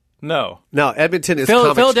 Edmonton? No. No, Edmonton is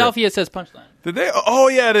comic Philadelphia says Punchline. Did they? Oh,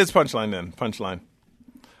 yeah, it is Punchline then. Punchline.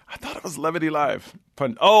 I thought it was Levity Live.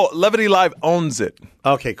 Levity Live owns it. strip.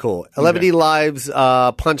 Okay, cool. Levity Live's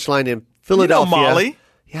Punchline in Philadelphia. You know Molly?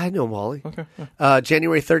 Yeah, I know Molly. Okay.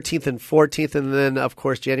 January 13th and 14th, and then, of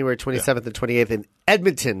course, January 27th and 28th in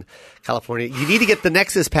Edmonton, California. You need to get the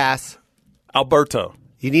Nexus Pass. Alberto.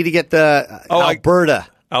 You need to get the Alberta.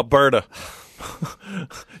 Alberta.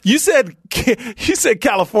 You said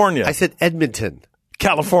California. I said Edmonton.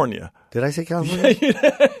 California. Did I say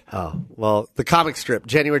California? Oh, well, the comic strip,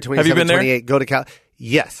 January 27th, Have you been there? 28th. Go to Cal.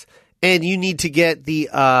 Yes. And you need to get the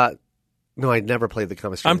no, I never played the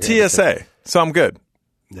comic strip. I'm TSA, so I'm good.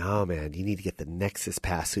 No, man, you need to get the Nexus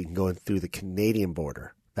Pass so you can go in through the Canadian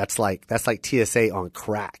border. That's like TSA on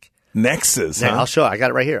crack. Nexus, Yeah, huh? I'll show it. I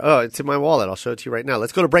got it right here. Oh, it's in my wallet. I'll show it to you right now.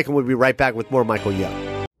 Let's go to break and we'll be right back with more Michael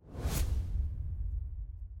Yo.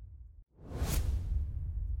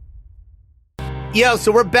 Yo,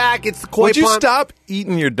 so we're back. It's the Koy Would you Pond. stop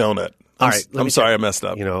eating your donut? All right, I'm sorry I messed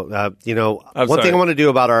up. One sorry. thing I want to do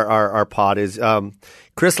about our pod is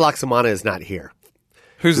Chris Loxamana is not here.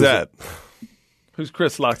 Who's that? Who's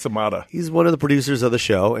Chris Loxamata? He's one of the producers of the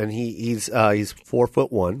show, and he's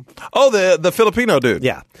 4'1". Oh, the Filipino dude.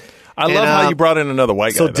 Yeah, I love how you brought in another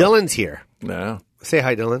white guy. so though. Dylan's here. No. Say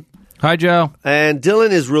hi, Dylan. Hi, Joe. And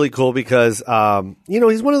Dylan is really cool because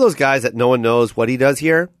he's one of those guys that no one knows what he does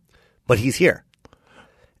here, but he's here.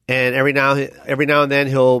 And every now and then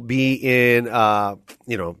he'll be in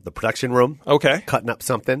the production room, Okay. cutting up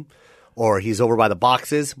something, or he's over by the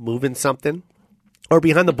boxes moving something, or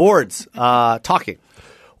behind the boards talking,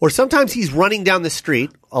 or sometimes he's running down the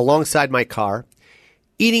street alongside my car,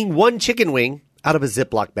 eating one chicken wing out of a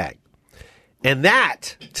Ziploc bag, and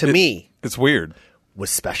that to me It's weird. was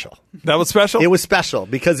special. That was special? It was special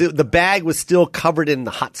because the bag was still covered in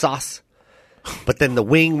the hot sauce. But then the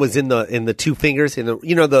wing was in the two fingers, in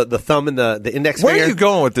the thumb and the index Where finger. are you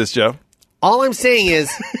going with this, Joe? All I'm saying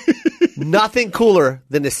is nothing cooler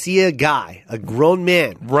than to see a guy, a grown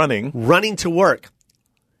man, running to work,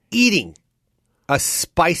 eating a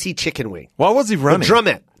spicy chicken wing. Why was he running? The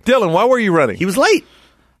drumette. Dylan, why were you running? He was late.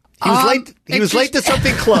 He was late. He was late to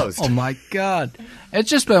something closed. Oh my God.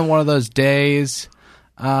 It's just been one of those days.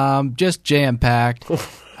 Just jam-packed.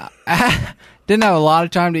 Didn't have a lot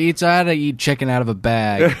of time to eat, so I had to eat chicken out of a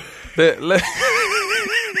bag.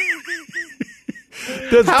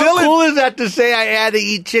 How cool is that to say I had to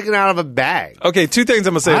eat chicken out of a bag? Okay, two things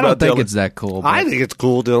I'm going to say I about don't think Dylan. it's that cool. I think it's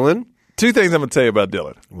cool, Dylan. Two things I'm going to tell you about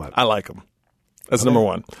Dylan. What? I like him. That's number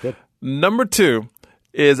one. Good. Number two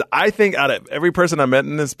is I think out of every person I met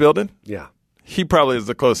in this building, Yeah. he probably is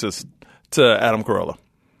the closest to Adam Carolla.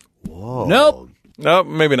 Whoa. Nope. No,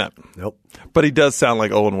 maybe not. Nope. But he does sound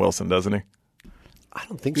like Owen Wilson, doesn't he? I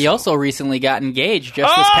don't think He so. also recently got engaged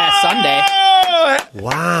just this past Sunday.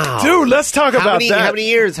 Wow. Dude, let's talk about that. How many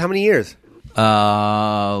years? How many years?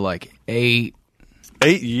 Like 8.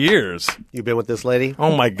 8 years. You've been with this lady?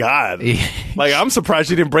 Oh, my God. Like, I'm surprised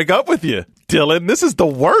she didn't break up with you, Dylan. This is the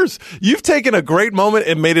worst. You've taken a great moment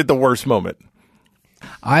and made it the worst moment.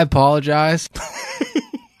 I apologize.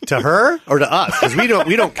 To her or to us? Because we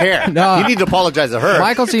don't care. No. You need to apologize to her.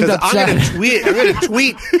 Michael seems 'Cause upset. I'm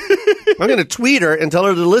going to tweet her and tell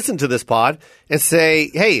her to listen to this pod and say,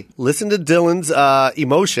 hey, listen to Dylan's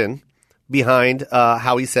emotion behind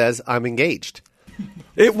how he says I'm engaged.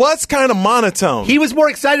 It was kind of monotone. He was more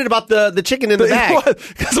excited about the chicken in the bag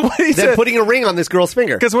Because when he than said, putting a ring on this girl's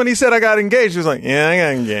finger. because when he said I got engaged, he was like, yeah, I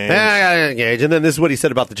got engaged. I got engaged. And then this is what he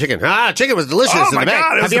said about the chicken. Chicken was delicious Oh in my the bag.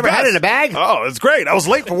 God! it was Have you the ever had best. it in a bag? Oh, it's great. I was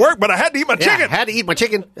late for work, but I had to eat my Yeah, chicken. I had to eat my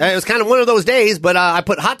chicken. It was kind of one of those days, but I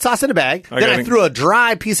put hot sauce in a bag. Then got I it. threw a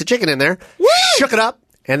dry piece of chicken in there, shook it up,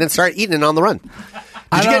 and then started eating it on the run.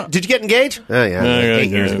 Did you get engaged? Oh, yeah. 8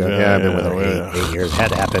 years ago. Yeah, I've been with her 8 years. Had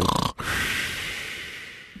to happen.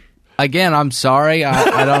 Again, I'm sorry.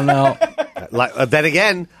 I don't know. Then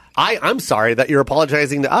again, I'm sorry that you're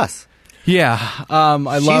apologizing to us. Yeah. I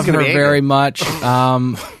love gonna her be angry. very much. We're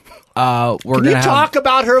Can going you to talk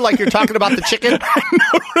about her like you're talking about the chicken?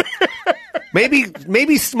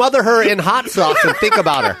 Maybe smother her in hot sauce and think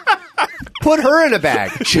about her. Put her in a bag.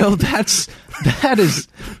 Joe, that's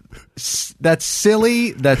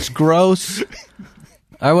silly. That's gross.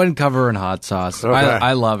 I wouldn't cover her in hot sauce. Okay.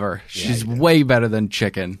 I love her. She's way better than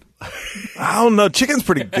chicken. I don't know. Chicken's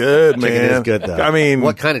pretty good, man. Chicken is good, though. I mean,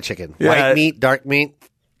 what kind of chicken? Yeah. White meat, dark meat?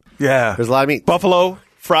 Yeah. There's a lot of meat. Buffalo,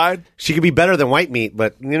 fried. She could be better than white meat,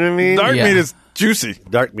 but you know what I mean? Dark Yeah. meat is juicy.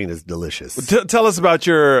 Dark meat is delicious. Tell us about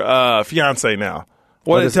your fiance now.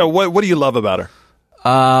 What do you love about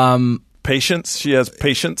her? Patience. She has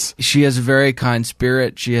patience. She has a very kind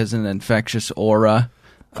spirit. She has an infectious aura.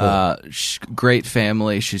 Great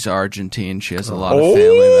family. She's Argentine. She has a lot of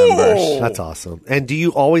family members. That's awesome. And do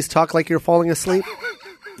you always talk like you're falling asleep,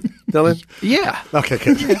 Dylan? Yeah. Okay,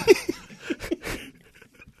 good.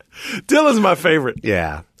 Dylan's my favorite.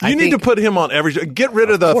 Yeah. You need to put him on every show. Get rid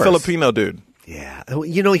of the course. Filipino dude. Yeah.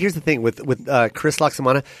 You know, here's the thing with Chris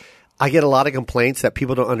Loxamana. I get a lot of complaints that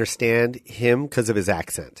people don't understand him because of his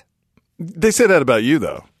accent. They say that about you,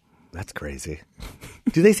 though. That's crazy.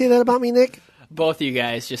 Do they say that about me, Nick? Both of you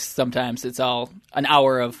guys, just sometimes it's all an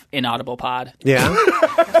hour of inaudible pod. Yeah.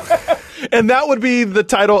 And that would be the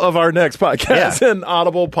title of our next podcast, an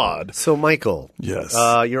Audible Pod. So, Michael. Yes.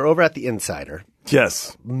 You're over at The Insider.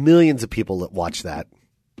 Yes. Millions of people that watch that.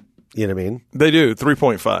 You know what I mean? They do.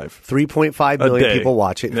 3.5. 3.5 million day. people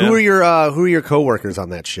watch it. Yeah. Who are your coworkers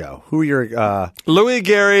on that show? Who are your Louis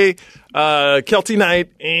Gary, Kelty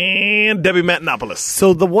Knight, and Debbie Matenopoulos.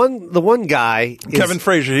 So the one guy is, Kevin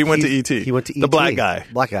Frazier, he went to ET. He went to ET. The black guy.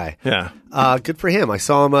 Black guy. Yeah. Good for him. I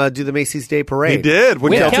saw him do the Macy's Day Parade. He did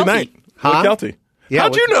with With Kelty Kelty. Knight. Huh? With Kelty. Yeah,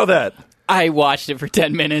 How'd with- you know that? I watched it for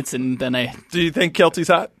 10 minutes and then Do you think Kelty's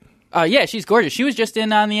hot? yeah, she's gorgeous. She was just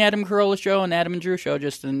in on the Adam Carolla show and Adam and Drew show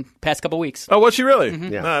just in the past couple weeks. Oh, was she really?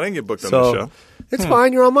 Yeah. No, I didn't get booked on So the show. it's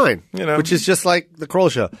fine. You're on mine. You know. Which is just like the Kroll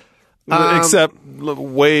show. Except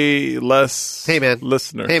way less Hey man,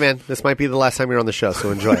 listeners. Hey man, this might be the last time you're on the show,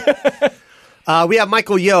 so enjoy it. We have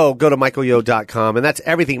Michael Yo. Go to michaelyo.com, and that's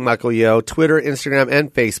everything Michael Yo, Twitter, Instagram,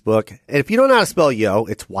 and Facebook. And if you don't know how to spell Yo,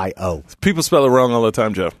 it's Y-O. People spell it wrong all the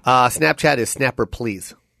time, Joe. Snapchat is Snapper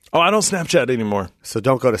Please. Oh, I don't Snapchat anymore. So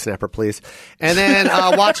don't go to Snapper Please. And then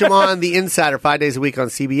watch him on The Insider 5 days a week on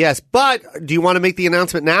CBS. But do you want to make the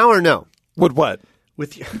announcement now or no? With what?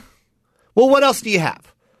 With you. Well, what else do you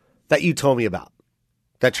have that you told me about?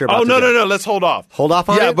 That you're about to do? No. Let's hold off. Hold off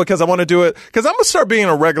on it? Yeah, because I want to do it. Because I'm going to start being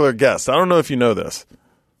a regular guest. I don't know if you know this.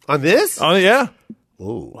 On this? Oh, yeah.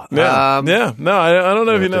 Ooh. Yeah. No, I don't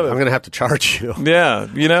know if you know I'm that. going to have to charge you. Yeah,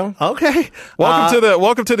 you know? Okay.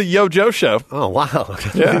 Welcome to the Yo Joe Show. Oh, wow.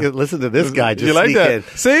 Yeah. Listen to this guy just You like sneak that? in.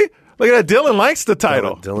 See? Look at that. Dylan likes the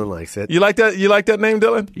title. Dylan likes it. You like that? You like that name,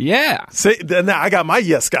 Dylan? Yeah. See, now I got my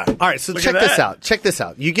yes guy. All right, so Look check at this that. out. Check this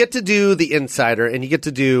out. You get to do The Insider, and you get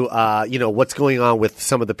to do, what's going on with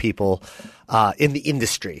some of the people in the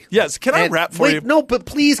industry. Yes. Can I rap for you? No, but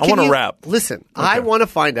please, I can wanna you rap. Listen, I want to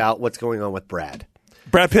find out what's going on with Brad.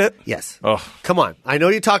 Brad Pitt? Yes. Oh. Come on. I know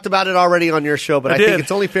you talked about it already on your show, but I did. think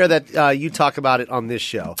it's only fair that you talk about it on this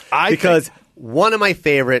show. Because one of my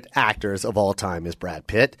favorite actors of all time is Brad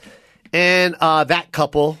Pitt. And that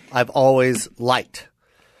couple I've always liked.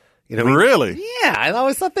 You know what I mean? Really? Yeah, I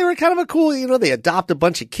always thought they were kind of a cool, they adopt a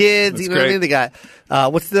bunch of kids. That's you know what I great. mean? They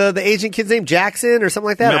got, what's the Asian kid's name? Jackson or something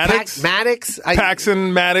like that? Maddox? Maddox?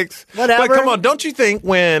 Paxton, Maddox. Whatever. But come on, don't you think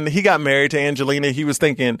when he got married to Angelina, he was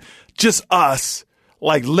thinking, just us,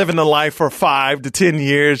 like living a life for 5 to 10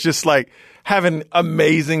 years, just like having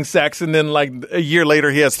amazing sex, and then like a year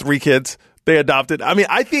later he has 3 kids they adopted. I mean,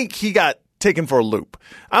 I think he got taken for a loop.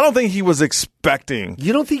 I don't think he was expecting.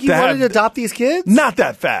 You don't think he wanted to adopt these kids? Not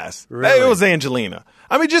that fast. Really? It was Angelina.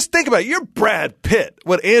 I mean, just think about it. You're Brad Pitt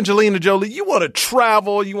with Angelina Jolie. You want to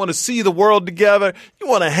travel. You want to see the world together. You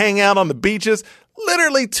want to hang out on the beaches.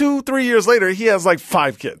 Literally 2-3 years later, he has like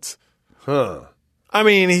 5 kids. Huh. I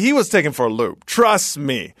mean, he was taken for a loop. Trust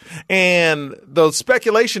me. And the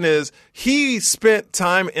speculation is he spent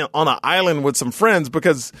time on an island with some friends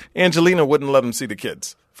because Angelina wouldn't let him see the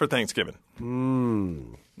kids for Thanksgiving.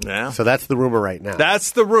 Yeah. So that's the rumor right now.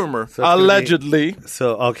 That's the rumor. So it's gonna allegedly.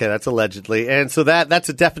 Okay, that's allegedly. And so that's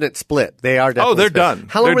a definite split. They are definitely they're split. done.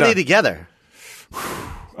 How long They're were they done. together?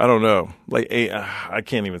 I don't know. Like 8, I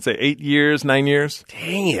can't even say 8 years, 9 years.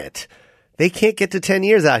 Dang it. They can't get to 10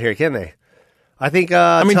 years out here, can they? I think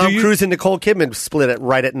mean, Tom Cruise and Nicole Kidman split it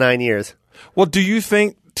right at 9 years. Well, do you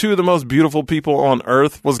think 2 of the most beautiful people on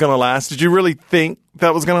earth was going to last? Did you really think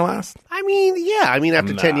that was going to last? I mean, yeah. I mean,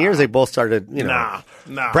 after 10 years, they both started, Nah.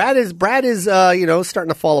 Brad is starting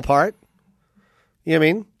to fall apart. You know what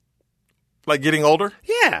I mean? Like getting older?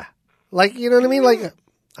 Yeah. Like, you know what I mean? Like,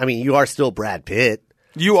 I mean, you are still Brad Pitt.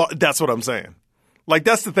 You are. That's what I'm saying. Like,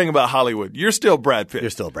 that's the thing about Hollywood. You're still Brad Pitt.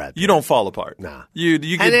 You're still Brad Pitt. You don't fall apart. Nah. You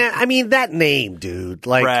get And I mean, that name, dude.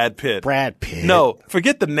 Like Brad Pitt. Brad Pitt. No,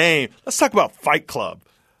 forget the name. Let's talk about Fight Club.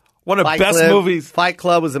 One of the Fight best Club, movies Fight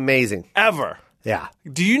Club was amazing. ever. Yeah.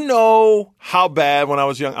 Do you know how bad when I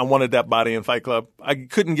was young I wanted that body in Fight Club? I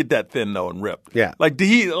couldn't get that thin though and ripped. Yeah. Like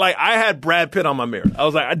I had Brad Pitt on my mirror. I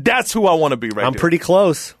was like, that's who I want to be right I'm there. pretty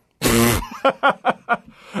close.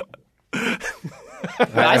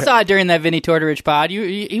 I saw it during that Vinny Tortorich pod.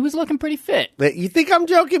 He was looking pretty fit. You think I'm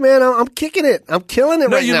joking, man? I'm kicking it. I'm killing it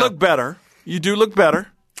No, right you now. look better. You do look better.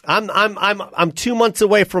 I'm 2 months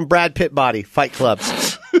away from Brad Pitt body. Fight Club.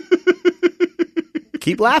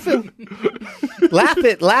 Keep laughing.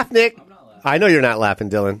 Laugh, Nick. I know you're not laughing,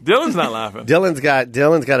 Dylan. Dylan's not laughing. Dylan's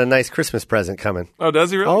got a nice Christmas present coming. Oh, does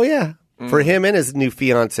he really? Oh yeah, for him and his new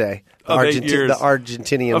fiance, Of 8 years. the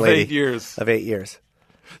Argentinian Of lady 8 years. of 8 years.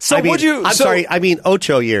 So I mean, would you? I'm so- sorry. I mean 8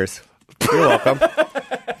 years. You're welcome.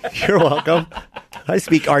 You're welcome. I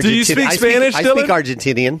speak Argentinian. Do you speak Spanish, I Dylan? speak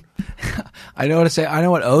Argentinian. I know what to say. I know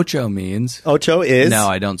what ocho means. Ocho is? No,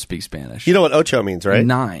 I don't speak Spanish. You know what ocho means, right?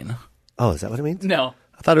 9. Oh, is that what it means? No,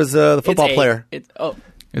 I thought it was the it's football 8. player. It's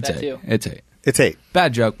that 8. too. It's 8. It's 8.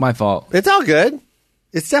 Bad joke. My fault. It's all good.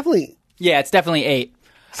 It's definitely. Yeah, it's definitely 8.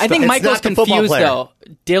 I think It's Michael's not the football confused player. though.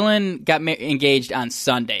 Dylan got engaged on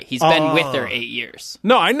Sunday. He's been with her 8 years.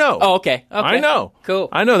 No, I know. Oh, okay. I know. Cool.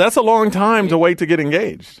 I know. That's a long time to wait to get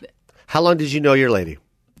engaged. How long did you know your lady?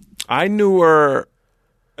 I knew her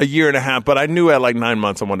a year and a half, but I knew at like 9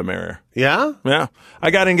 months I wanted to marry her. Yeah? Yeah.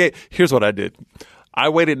 I got engaged. Here's what I did. I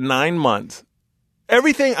waited 9 months.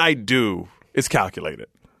 Everything I do is calculated.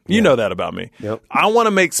 You know that about me. Yep. I want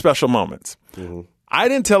to make special moments. I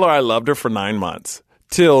didn't tell her I loved her for 9 months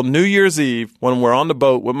till New Year's Eve when we're on the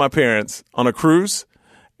boat with my parents on a cruise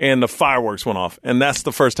and the fireworks went off. And that's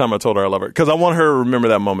the first time I told her I love her because I want her to remember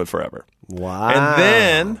that moment forever. Wow. And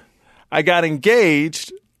then I got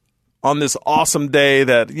engaged on this awesome day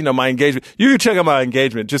that, my engagement. You can check out my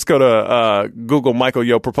engagement. Just go to Google Michael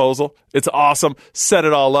Yo Proposal. It's awesome. Set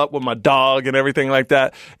it all up with my dog and everything like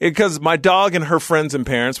that. Because my dog and her friends and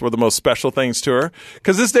parents were the most special things to her.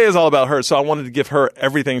 Because this day is all about her. So I wanted to give her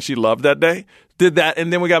everything she loved that day. Did that.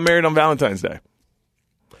 And then we got married on Valentine's Day.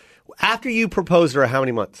 After you proposed to her, how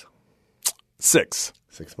many months? 6.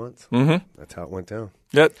 6 months? Mm-hmm. That's how it went down.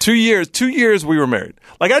 Yeah, 2 years. 2 years we were married.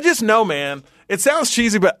 Like, I just know, man, it sounds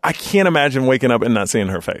cheesy, but I can't imagine waking up and not seeing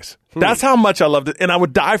her face. That's how much I loved it. And I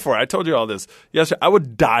would die for her. I told you all this yesterday. I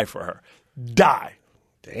would die for her. Die.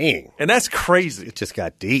 Dang. And that's crazy. It just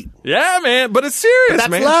got deep. Yeah, man. But it's serious, But that's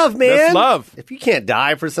man. love, man. That's love. If you can't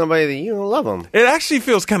die for somebody, then you don't love them. It actually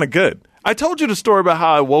feels kind of good. I told you the story about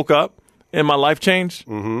how I woke up and my life changed.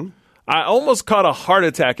 Mm-hmm. I almost caught a heart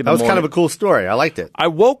attack in the morning. That was kind of a cool story. I liked it. I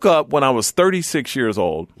woke up when I was 36 years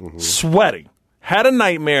old, sweating, had a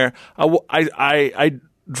nightmare. I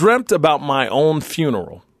dreamt about my own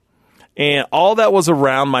funeral, and all that was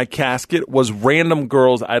around my casket was random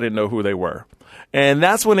girls I didn't know who they were. And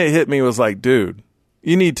that's when it hit me. It was like, dude,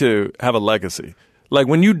 you need to have a legacy. Like,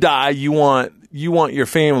 when you die, you want your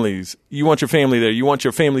families. You want your family there. You want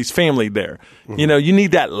your family's family there. Mm-hmm. You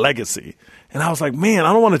need that legacy. And I was like, man,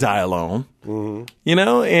 I don't want to die alone. Mm-hmm.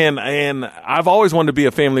 And I've always wanted to be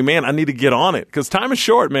a family man. I need to get on it because time is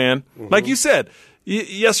short, man. Mm-hmm. Like you said,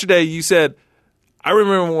 yesterday you said, I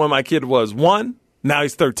remember when my kid was 1, now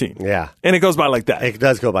he's 13. Yeah. And it goes by like that. It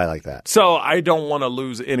does go by like that. So I don't want to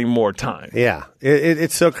lose any more time. Yeah.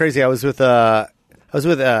 It's so crazy. I was with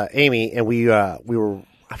Amy, and we were,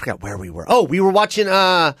 I forgot where we were. Oh, we were watching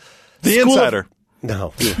The Insider.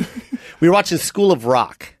 No. We were watching School of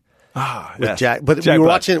Rock. With Jack, but Jack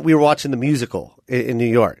we were watching the musical in New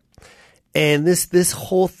York, and this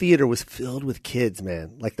whole theater was filled with kids,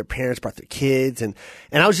 man. Like, their parents brought their kids, and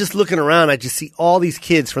I was just looking around. I just see all these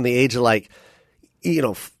kids from the age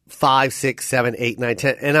of 5, 6, 7, 8, 9,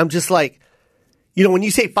 10, and I'm just like, when you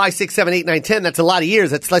say 5, 6, 7, 8, 9, 10, that's a lot of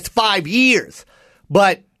years. That's 5 years,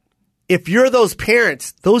 but if you're those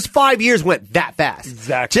parents, those 5 years went that fast.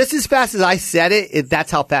 Exactly. Just as fast as I said it,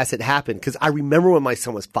 that's how fast it happened. Because I remember when my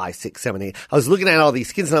son was 5, 6, 7, 8. I was looking at all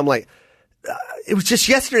these kids, and I'm like, it was just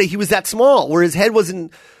yesterday he was that small, where his head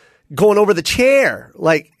wasn't going over the chair.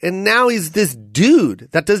 And now he's this dude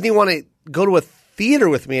that doesn't even want to go to a theater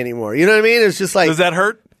with me anymore. You know what I mean? It's just like. Does that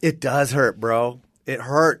hurt? It does hurt, bro. It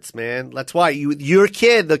hurts, man. That's why your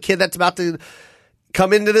kid, the kid that's about to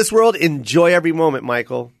come into this world, enjoy every moment,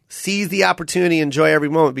 Michael. Seize the opportunity, enjoy every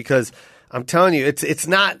moment, because I'm telling you,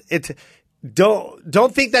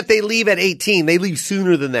 don't think that they leave at 18. They leave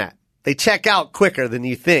sooner than that. They check out quicker than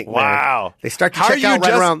you think. Wow. Man. They start to check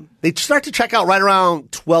out right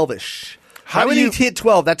around 12ish. When you hit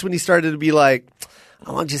 12, that's when he started to be like,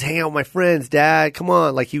 I want to just hang out with my friends, Dad. Come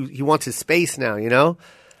on. Like, he wants his space now,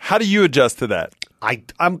 How do you adjust to that? Are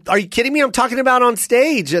you kidding me? I'm talking about on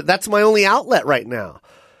stage. That's my only outlet right now.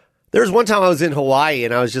 There was one time I was in Hawaii,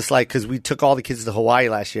 and I was just like, because we took all the kids to Hawaii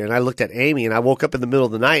last year, and I looked at Amy, and I woke up in the middle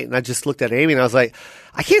of the night, and I just looked at Amy, and I was like,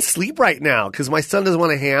 I can't sleep right now because my son doesn't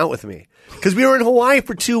want to hang out with me. Because we were in Hawaii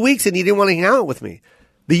for 2 weeks, and he didn't want to hang out with me.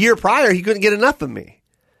 The year prior, he couldn't get enough of me.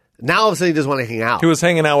 Now all of a sudden, he doesn't want to hang out. He was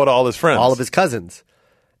hanging out with all his friends. All of his cousins.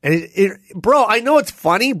 And bro, I know it's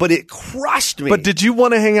funny, but it crushed me. But did you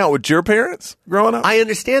want to hang out with your parents growing up? I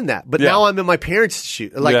understand that. But now I'm in my parents'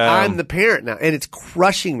 shoes. I'm the parent now, and it's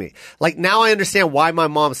crushing me. Now I understand why my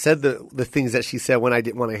mom said the things that she said when I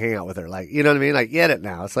didn't want to hang out with her. You know what I mean? Get it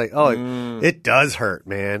now. It's it does hurt,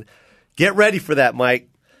 man. Get ready for that, Mike.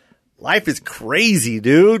 Life is crazy,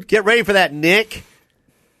 dude. Get ready for that, Nick.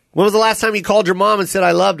 When was the last time you called your mom and said,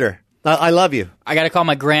 I loved her? I love you. I got to call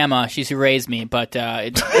my grandma. She's who raised me, but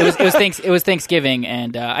it was Thanksgiving,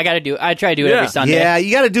 and I try to do it every Sunday. Yeah,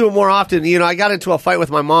 you got to do it more often. I got into a fight with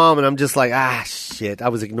my mom, and I'm just like, shit. I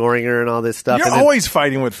was ignoring her and all this stuff. You're always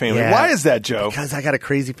fighting with family. Yeah, why is that, Joe? Because I got a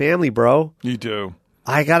crazy family, bro. You do.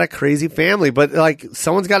 I got a crazy family, but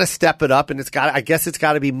someone's got to step it up, and I guess it's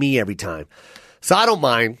got to be me every time. So I don't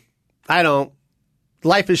mind. I don't.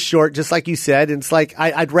 Life is short, just like you said. And it's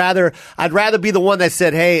I'd rather be the one that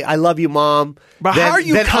said, "Hey, I love you, Mom." But how are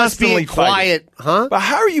you constantly quiet, huh? But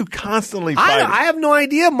how are you constantly fighting? I have no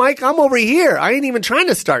idea, Mike. I'm over here. I ain't even trying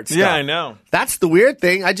to start stuff. Yeah, I know. That's the weird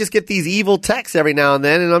thing. I just get these evil texts every now and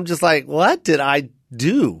then, and I'm just like, "What did I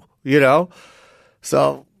do?"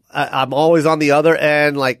 So I'm always on the other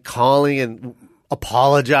end, calling and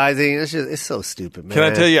apologizing. It's so stupid, man.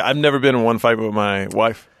 Can I tell you? I've never been in one fight with my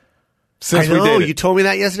wife. Since I know, we dated. you told me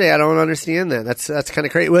that yesterday. I don't understand that. That's kind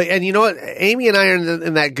of crazy. Well, and you know what? Amy and I are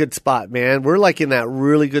in that good spot, man. We're in that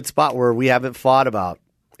really good spot where we haven't fought about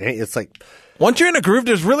It's like, once you're in a groove,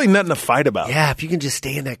 there's really nothing to fight about. yeah, if you can just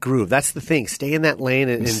stay in that groove, that's the thing. Stay in that lane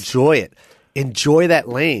and enjoy it. Enjoy that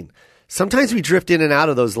lane. Sometimes we drift in and out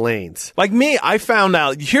of those lanes. Like me, I found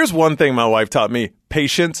out. Here's one thing my wife taught me: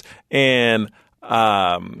 patience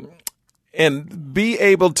and be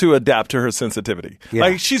able to adapt to her sensitivity. Yeah.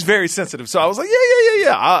 Like she's very sensitive, so I was like,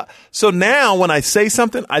 yeah. So now when I say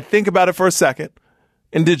something, I think about it for a second,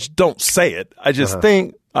 and just don't say it. I just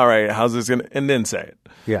think, all right, how's this gonna, and then say it.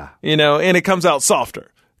 Yeah. And it comes out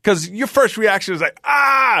softer because your first reaction is like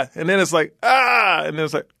and then it's like and then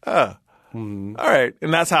it's like all right,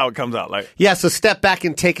 and that's how it comes out. Like, Yeah, so step back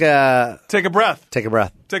and take a breath. Take a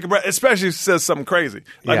breath. Take a breath, especially if she says something crazy.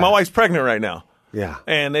 Like Yeah. my wife's pregnant right now. Yeah.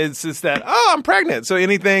 And it's just that, I'm pregnant. So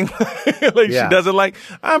anything like Yeah. she doesn't like,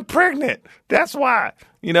 I'm pregnant. That's why.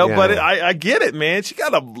 Yeah, but yeah. I get it, man. She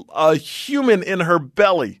got a human in her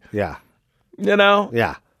belly, Yeah.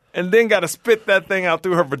 Yeah. And then got to spit that thing out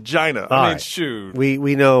through her vagina. All right. shoot.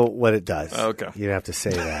 We know what it does. Okay. You don't have to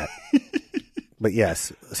say that. But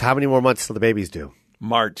yes. So how many more months till the baby's due?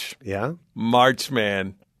 March,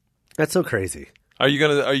 man. That's so crazy. Are you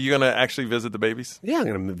gonna actually visit the babies? Yeah, I'm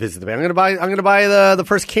gonna visit the baby. I'm gonna buy the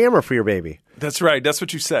first camera for your baby. That's right. That's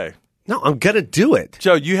what you say. No, I'm gonna do it.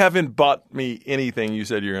 Joe, you haven't bought me anything you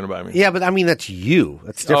said you're going to buy me. Yeah, but I mean that's you.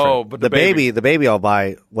 That's different. Oh, but the the baby, I'll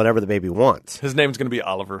buy whatever the baby wants. His name's going to be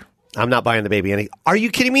Oliver. I'm not buying the baby any. Are you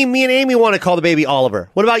kidding me? Me and Amy want to call the baby Oliver.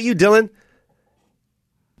 What about you, Dylan?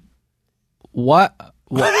 What?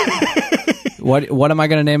 What am I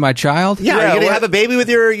going to name my child? Yeah, Yeah, are you gonna what- have a baby with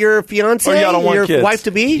your fiance, Or y'all don't want your kids? wife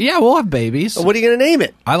to be? Yeah, we'll have babies. What are you gonna name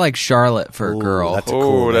it? I like Charlotte for a girl. That's a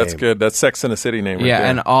cool That's name. good. That's Sex in the City name. Yeah, right there.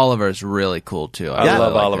 and Oliver's really cool too. I Yeah. really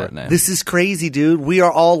love like Oliver. that name. This is crazy, dude. We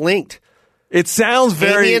are all linked. It sounds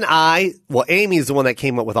very. Amy and Amy is the one that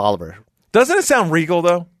came up with Oliver. Doesn't it sound regal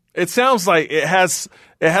though? It sounds like it has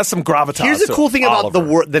some gravitas. Here's the to cool thing about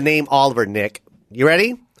Oliver. the name Oliver, Nick. You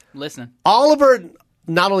ready? Listen. Oliver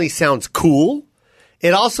not only sounds cool,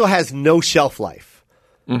 it also has no shelf life.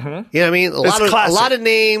 Mm-hmm. You know what I mean? A lot of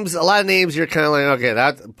names. You're kind of like, okay,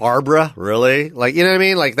 that's Barbara, really? Like, you know what I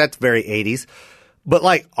mean? Like that's very 80s. But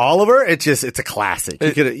like Oliver, it's a classic.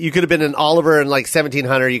 You could have been an Oliver in like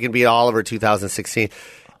 1700. You can be an Oliver 2016,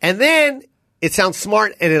 and then it sounds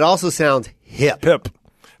smart and it also sounds hip. Hip,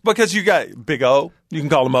 because you got Big O. You can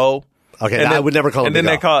call him O. Okay, And I would never call him And then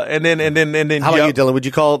Big they O. call and then. How about you, Dylan? Would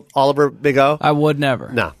you call Oliver Big O? I would never.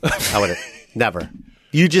 No, I wouldn't. Never.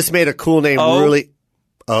 You just made a cool name. O? Really?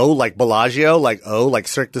 O, like Bellagio? Like O, like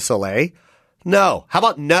Cirque du Soleil? No. How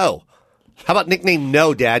about No? How about nickname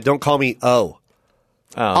No, Dad? Don't call me O.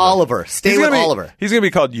 Oliver. Stay with Oliver. He's gonna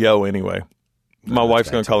be called Yo anyway. My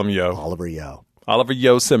wife's gonna call him Yo. Oliver Yo. Oliver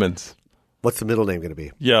Yo Simmons. What's the middle name going to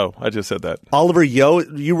be? Yo. I just said that. Oliver Yo?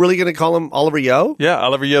 You really going to call him Oliver Yo? Yeah,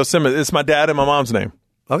 Oliver Yo Simmons. It's my dad and my mom's name.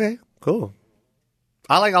 Okay, cool.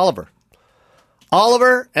 I like Oliver.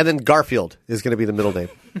 Oliver, and then Garfield is going to be the middle name.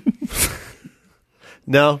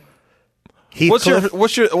 No? Heathcliff?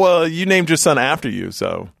 What's your? Well, you named your son after you,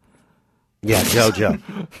 so. Yeah, Joe.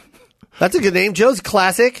 That's a good name. Joe's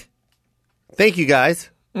classic. Thank you, guys.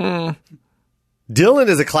 Dylan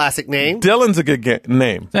is a classic name. Dylan's a good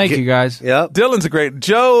name. Thank you, guys. Yep. Dylan's a great.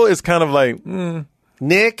 Joe is kind of like,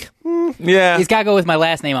 Nick. yeah. He's got to go with my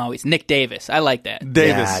last name always. Nick Davis. I like that.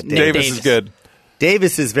 Davis. Yeah, Davis is Davis. good.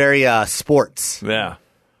 Davis is very sports. Yeah.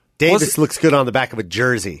 Davis looks good on the back of a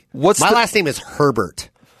jersey. My last name is Herbert.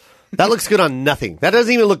 That looks good on nothing. That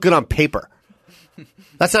doesn't even look good on paper.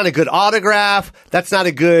 That's not a good autograph. That's not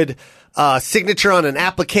a good signature on an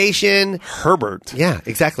application. Herbert. Yeah,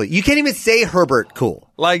 exactly. You can't even say Herbert cool.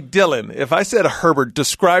 Like Dylan. If I said Herbert,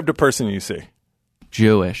 describe the person you see.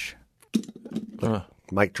 Jewish.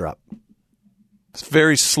 Mic drop. It's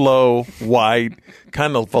very slow, white,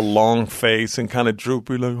 kind of a long face, and kind of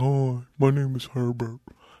droopy. Like, oh, my name is Herbert.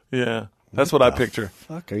 Yeah, that's what I picture.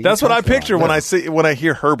 Fuck are you That's what I talking picture about? when I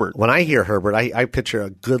hear Herbert. When I hear Herbert, I picture a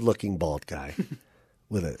good-looking bald guy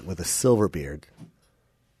with a silver beard.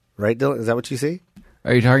 Right, Dylan? Is that what you see?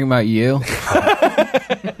 Are you talking about you?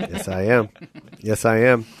 Yes, I am. Yes, I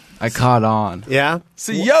am. I caught on. Yeah.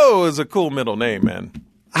 See, Yo is a cool middle name, man.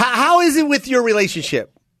 How is it with your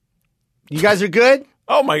relationship? You guys are good?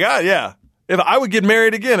 Oh my God, yeah. If I would get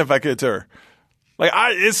married again if I could to her. Like,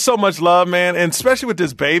 it's so much love, man, and especially with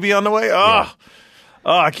this baby on the way. Oh,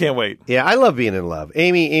 I can't wait. Yeah, I love being in love.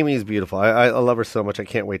 Amy is beautiful. I love her so much. I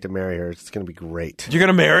can't wait to marry her. It's going to be great. You're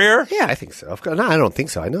gonna marry her? Yeah, I think so. Of course. No, I don't think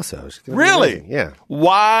so. I know so. She's gonna be Really? amazing. Yeah.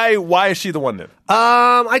 Why is she the one then?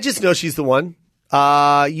 I just know she's the one.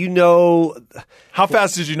 How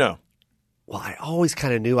fast did you know? well, I always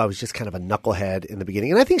kind of knew I was just kind of a knucklehead in the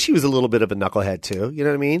beginning. And I think she was a little bit of a knucklehead too. You know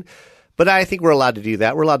what I mean? But I think we're allowed to do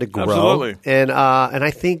that. We're allowed to grow. Absolutely. And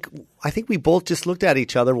I think we both just looked at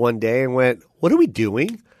each other one day and went, what are we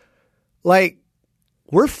doing? Like,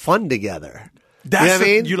 we're fun together. That's you know what I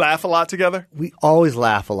mean? You laugh a lot together? We always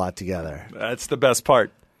laugh a lot together. That's the best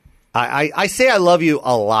part. I say I love you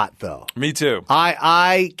a lot, though. Me too.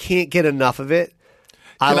 I can't get enough of it.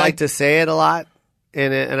 I like to say it a lot.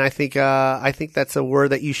 And I think that's a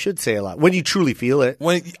word that you should say a lot when you truly feel it.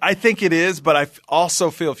 I think it is, but I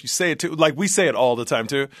also feel if you say it too, like we say it all the time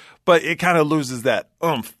too, but it kind of loses that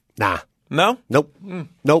oomph. Nah. No? Nope.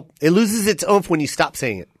 Nope. It loses its oomph when you stop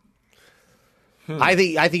saying it. I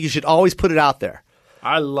think you should always put it out there.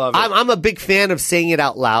 I love it. I'm a big fan of saying it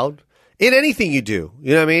out loud in anything you do.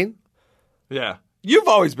 You know what I mean? Yeah. You've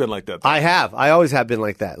always been like that, though. I have. I always have been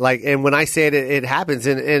like that. Like, and when I say it, it happens.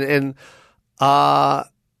 And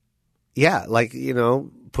yeah, like, you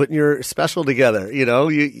know, putting your special together,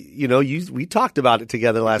 we talked about it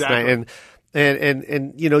together last night.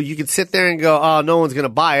 And, you know, you can sit there and go, oh, no one's going to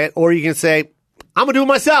buy it. Or you can say, I'm going to do it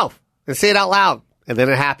myself and say it out loud. And then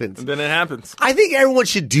it happens. I think everyone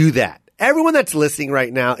should do that. Everyone that's listening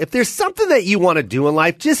right now, if there's something that you want to do in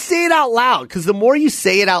life, just say it out loud. Because the more you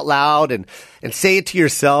say it out loud and say it to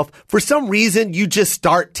yourself, for some reason, you just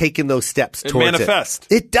start taking those steps towards it. Manifest.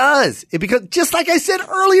 It does. It becomes, just like I said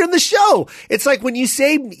earlier in the show, it's like when you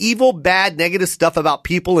say evil, bad, negative stuff about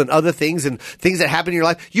people and other things and things that happen in your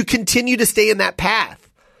life, you continue to stay in that path.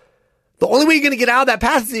 The only way you're going to get out of that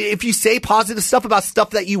path is if you say positive stuff about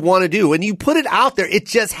stuff that you want to do. When you put it out there, it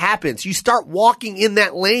just happens. You start walking in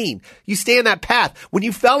that lane. You stay in that path. When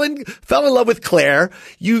you fell in love with Claire,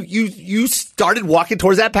 you started walking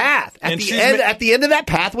towards that path. At the end of that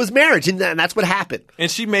path was marriage, and that's what happened.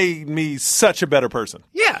 And she made me such a better person.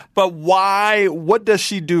 Yeah. But why? What does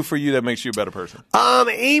she do for you that makes you a better person?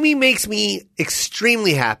 Amy makes me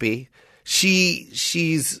extremely happy.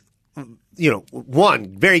 She's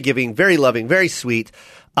one, very giving, very loving, very sweet.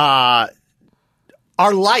 Our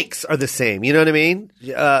likes are the same. You know what I mean?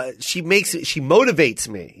 She motivates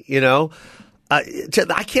me, you know?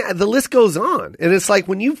 The list goes on. And it's like,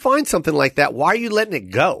 when you find something like that, why are you letting it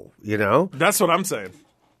go? You know? That's what I'm saying.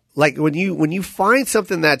 Like, when you find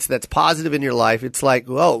something that's positive in your life, it's like,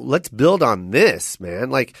 whoa, let's build on this, man.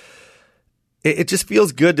 Like, it just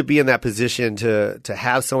feels good to be in that position to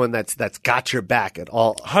have someone that's got your back at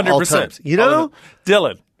all 100%. Times. You know?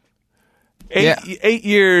 Dylan, 8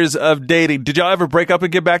 years of dating. Did y'all ever break up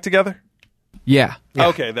and get back together? Yeah.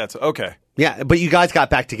 Okay, that's okay. Yeah, but you guys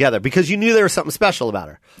got back together because you knew there was something special about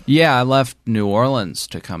her. Yeah, I left New Orleans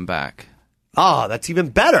to come back. Oh, that's even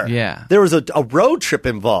better. Yeah. There was a road trip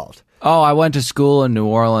involved. Oh, I went to school in New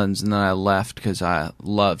Orleans and then I left because I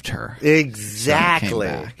loved her. Exactly.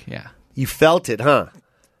 So I came back. Yeah. You felt it, huh?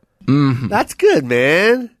 Mm-hmm. That's good,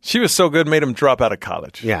 man. She was so good, made him drop out of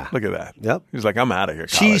college. Yeah. Look at that. Yep. He was like, I'm out of here.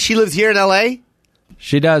 College. She lives here in L.A.?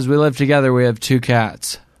 She does. We live together. We have 2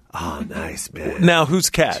 cats. Oh, nice, man. Now, who's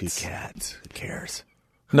cats? 2 cats. Who cares?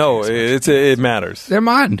 No, it matters. They're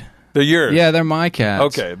mine. They're yours. Yeah, they're my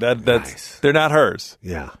cats. Okay, that's Nice. They're not hers.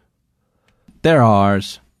 Yeah. They're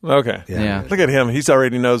ours. Okay. Yeah. Look at him. He's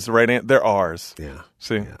already knows the right answer. They're ours. Yeah.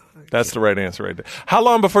 See, that's the right answer right there. How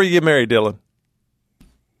long before you get married, Dylan?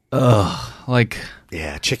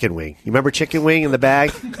 Yeah, chicken wing. You remember chicken wing in the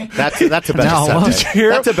bag? That's a better No. subject.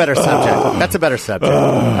 That's a better subject. That's a better subject.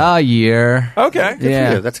 A year. Okay. Good Yeah.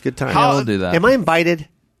 for you. That's a good time. Yeah, we'll do that. Am I invited?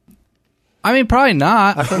 I mean, probably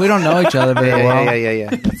not. We don't know each other very well. Yeah.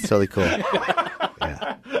 That's totally cool.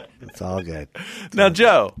 Yeah. It's all good. Now,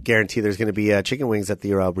 Joe. Guarantee there's going to be chicken wings at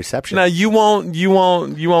the reception. Now you won't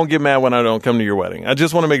get mad when I don't come to your wedding. I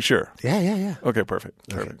just want to make sure. Yeah. Okay,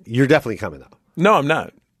 perfect. Okay. You're definitely coming, though. No, I'm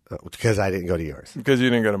not. Because I didn't go to yours. Because you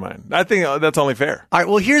didn't go to mine. I think that's only fair. All right,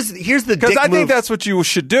 well, here's the dick move. Because I think that's what you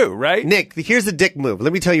should do, right? Nick, here's the dick move.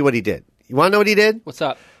 Let me tell you what he did. You want to know what he did? What's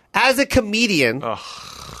up? As a comedian,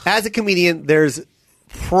 there's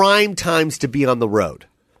prime times to be on the road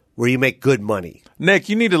where you make good money. Nick,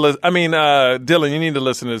 you need to listen. I mean, Dylan, you need to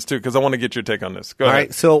listen to this too because I want to get your take on this. Go ahead. All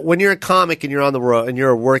right, so when you're a comic and you're on the road and you're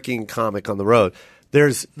a working comic on the road,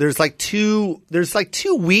 there's like 2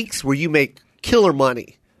 weeks where you make killer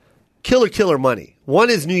money. Killer money. One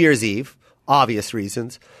is New Year's Eve, obvious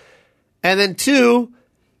reasons. And then 2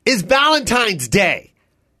 is Valentine's Day.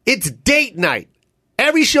 It's date night.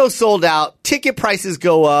 Every show sold out. Ticket prices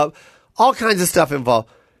go up. All kinds of stuff involved.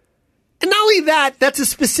 And not only that, that's a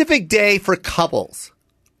specific day for couples.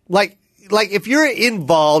 Like if you're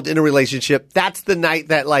involved in a relationship, that's the night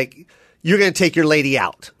that you're going to take your lady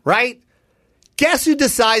out, right? Guess who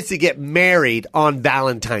decides to get married on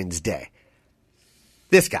Valentine's Day?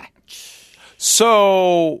 This guy.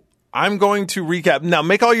 So I'm going to recap. Now,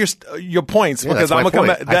 make all your points Yeah, because that's I'm my going to come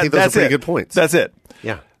point. back. I think those are That's pretty it. good points. That's it.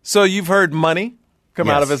 Yeah. So you've heard money come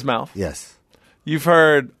out of his mouth. Yes. You've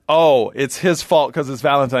heard, it's his fault because it's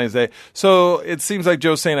Valentine's Day. So it seems like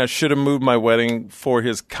Joe's saying I should have moved my wedding for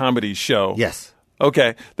his comedy show. Yes.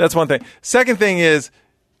 Okay, that's one thing. Second thing is,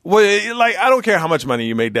 I don't care how much money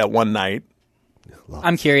you made that one night.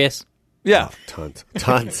 I'm curious. Yeah. Tons.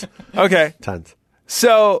 Okay. Tons.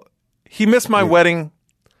 So he missed my wedding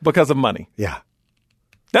because of money. Yeah.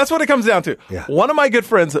 That's what it comes down to. Yeah. One of my good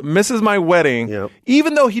friends misses my wedding,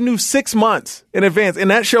 even though he knew 6 months in advance, and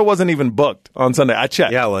that show wasn't even booked on Sunday. I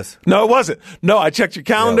checked. Yeah, it was. No, it wasn't. No, I checked your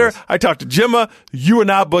calendar. I talked to Gemma. You were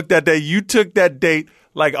not booked that day. You took that date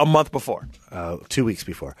like a month before. 2 weeks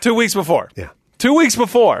before. 2 weeks before. Yeah. 2 weeks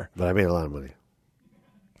before. But I made a lot of money.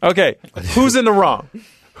 Okay. Who's in the wrong?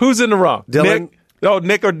 Who's in the wrong? Dylan?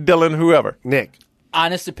 Nick or Dylan, whoever. Nick.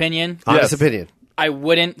 Honest opinion. Honest opinion. I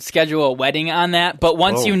wouldn't schedule a wedding on that, but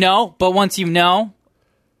once you know,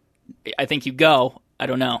 I think you go. I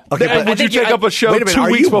don't know. Okay, Then would you take up a show Wait a minute, 2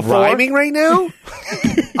 are weeks you before? rhyming right now?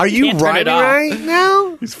 Are you Can't turn it rhyming off. right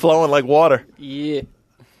now? He's flowing like water. Yeah.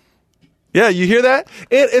 Yeah, you hear that?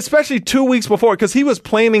 Especially 2 weeks before, because he was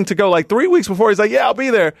planning to go like 3 weeks before. He's like, yeah, I'll be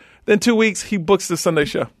there. Then 2 weeks, he books the Sunday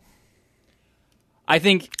show. I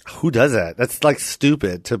think Who does that? That's like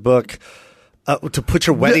stupid to book, to put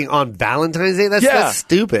your wedding on Valentine's Day. That's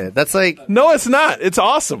stupid. That's like No, it's not. It's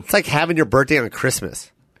awesome. it's like having your birthday on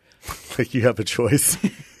Christmas. Like you have a choice.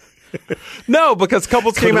 No, because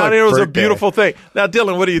couples Come came to out my and it was a birthday. beautiful thing. Now,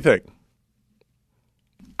 Dylan, what do you think?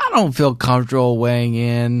 I don't feel comfortable weighing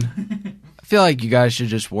in. I feel like you guys should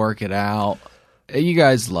just work it out. You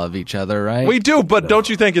guys love each other, right? We do, but don't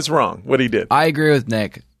you think it's wrong what he did? I agree with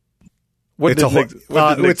Nick. What It's did a Nick, hor-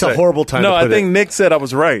 what did Nick it's a say? horrible time No, to I put think it. Nick said I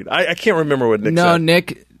was right. I can't remember what Nick No,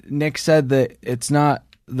 said. Nick said that it's not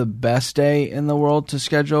the best day in the world to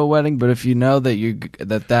schedule a wedding, but if you know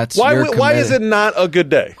that that's Why your is it not a good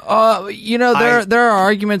day? there are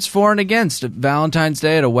arguments for and against Valentine's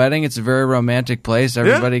Day at a wedding. It's a very romantic place.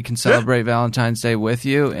 Everybody can celebrate Valentine's Day with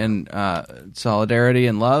you in solidarity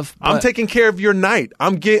and love. I'm But- taking care of your night.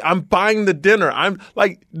 I'm buying the dinner. I'm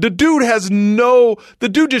like the dude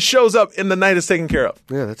just shows up and the night is taken care of.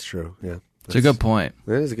 Yeah, that's true. Yeah, It's a good point.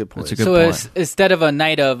 that is a good point. It's a good so. point. Instead of a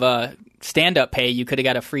night of stand-up pay, you could have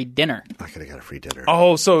got a free dinner. I could have got a free dinner.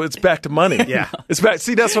 Oh, so it's back to money. Yeah. It's back.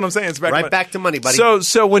 See, that's what I'm saying. It's back Right to money. back to money, buddy.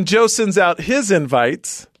 So when Joe sends out his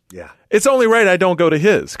invites, Yeah. it's only right I don't go to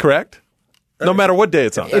his, correct? No matter what day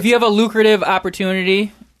it's on. If you have a lucrative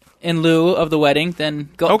opportunity in lieu of the wedding, then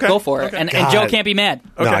go for it. Okay. And God. Joe can't be mad.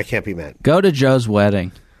 No, Okay. I can't be mad. Go to Joe's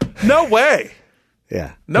wedding. No way.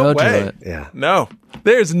 Yeah. No Go to way. it. Yeah. No.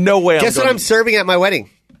 There's no way Guess I'm what going I'm serving at my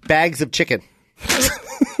wedding? Bags of chicken.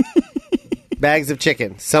 Bags of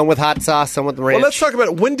chicken. Some with hot sauce, some with ranch. Well, let's talk about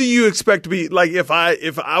it. When do you expect to be, like, if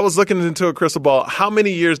I was looking into a crystal ball, how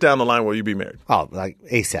many years down the line will you be married? Oh, like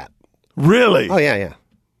ASAP. Really? Oh yeah.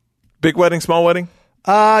 Big wedding, small wedding?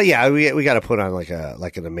 Yeah. We got to put on like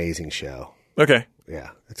an amazing show. Okay.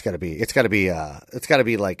 Yeah, it's got to be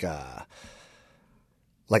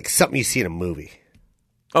like something you see in a movie.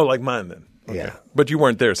 Oh, like mine then. Okay. Yeah. But you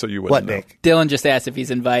weren't there, so you wouldn't What, know. Nick? Dylan just asked if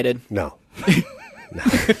he's invited. No.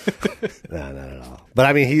 No, not at all. But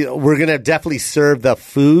I mean, we're gonna definitely serve the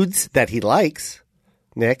foods that he likes,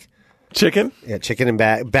 Nick. Chicken? Yeah, chicken and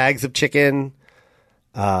bags of chicken.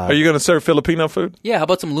 Are you going to serve Filipino food? Yeah, how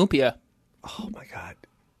about some lumpia? Oh my God,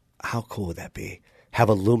 how cool would that be? Have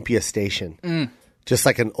a lumpia station, just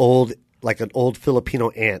like an old Filipino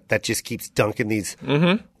aunt that just keeps dunking these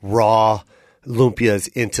raw lumpias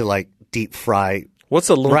into like deep fry. What's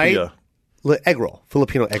a lumpia? Right? Egg roll,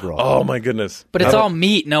 Filipino egg roll. Oh, my goodness. But it's all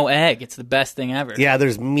meat, no egg. It's the best thing ever. Yeah,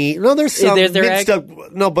 there's meat. No, there's some Is there minced egg?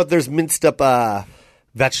 up. No, but there's minced up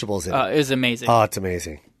vegetables in it. It was amazing. Oh, it's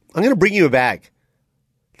amazing. I'm gonna bring you a bag.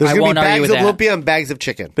 There's I gonna be won't argue bags of with that. lumpia and bags of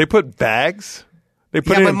chicken. They put bags? They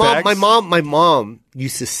put Yeah, it my in mom, bags? my mom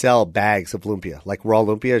used to sell bags of lumpia, like raw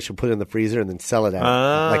lumpia. She'll put it in the freezer and then sell it at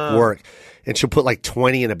like work, and she'll put like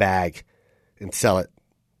 20 in a bag and sell it.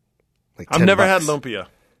 Like I've 10 never bucks. had lumpia.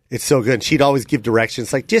 It's so good. She'd always give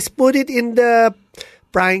directions, like just put it in the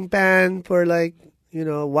frying pan for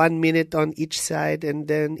 1 minute on each side, and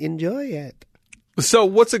then enjoy it. So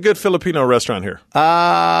what's a good Filipino restaurant here?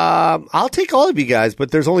 I'll take all of you guys,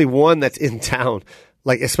 but there's only one that's in town,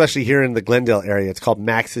 like especially here in the Glendale area. It's called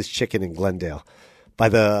Max's Chicken in Glendale by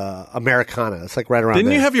the Americana. It's like right around Didn't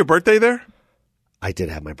there. you have your birthday there? I did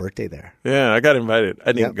have my birthday there. Yeah, I got invited.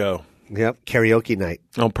 I didn't Yep. go Yep, karaoke night.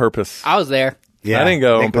 on purpose. I was there. Yeah, I didn't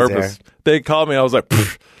go on Nick was purpose. there. They called me. I was like,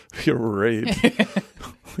 "Pfft, you're right.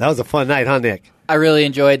 That was a fun night, huh, Nick? I really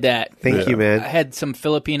enjoyed that. Thank you, man. I had some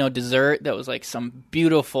Filipino dessert that was like some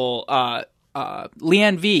beautiful.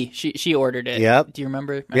 Leanne V. She ordered it. Yep. Do you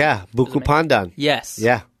remember? Yeah, buku pandan. Yes.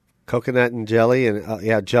 Yeah, coconut and jelly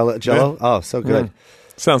and Jello. Yeah. Oh, so good.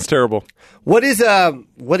 Sounds terrible. What is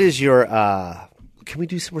your? Can we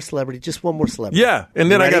do some more celebrity? Just one more celebrity. Yeah,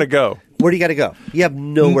 and then I got to go. Where do you got to go? You have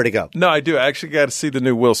nowhere to go. No, I do. I actually got to see the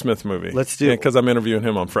new Will Smith movie. Let's do it. Because I'm interviewing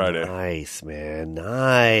him on Friday. Nice, man.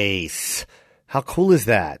 Nice. How cool is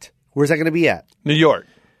that? Where's that going to be at? New York.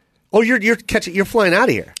 Oh, you're flying out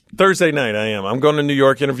of here. Thursday night, I am. I'm going to New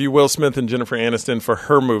York, interview Will Smith and Jennifer Aniston for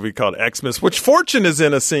her movie called Xmas, which Fortune is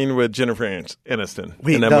in a scene with Jennifer Aniston.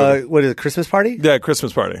 Wait, in that movie. What is it, Christmas party? Yeah,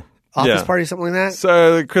 Christmas party. Office party, something like that?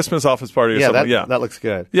 So, Christmas office party or something. That looks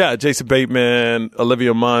good. Yeah, Jason Bateman,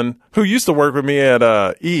 Olivia Munn, who used to work with me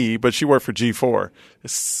at E, but she worked for G4.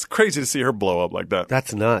 It's crazy to see her blow up like that.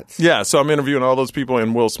 That's nuts. Yeah, so I'm interviewing all those people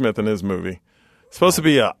and Will Smith in his movie. It's supposed to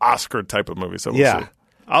be an Oscar type of movie, so we'll see.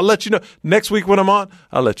 I'll let you know. Next week when I'm on,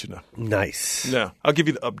 I'll let you know. Nice. Yeah, I'll give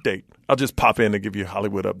you the update. I'll just pop in and give you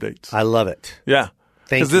Hollywood updates. I love it. Yeah.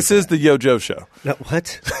 Thank you. Because this is the Yo Joe show. No,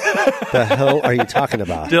 what the hell are you talking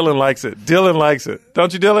about? Dylan likes it. Dylan likes it.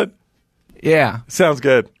 Don't you, Dylan? Yeah. Sounds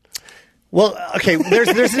good. Well, okay,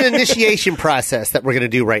 there's an initiation process that we're going to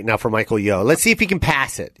do right now for Michael Yo. Let's see if he can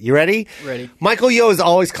pass it. You ready? Ready. Michael Yo has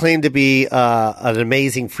always claimed to be an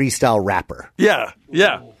amazing freestyle rapper. Yeah,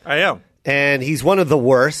 I am. And he's one of the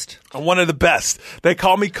worst. I'm one of the best. They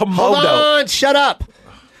call me Komodo. Hold on, shut up.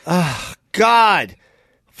 Oh, God.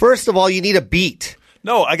 First of all, you need a beat.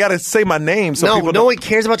 No, I got to say my name. So no one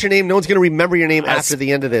cares about your name. No one's going to remember your name after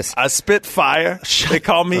the end of this. I spit fire. They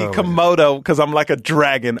call me Komodo because I'm like a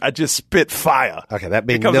dragon. I just spit fire. Okay, that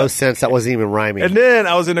made no sense. That wasn't even rhyming. And then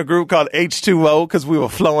I was in a group called H2O because we were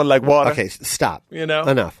flowing like water. Okay, stop. You know?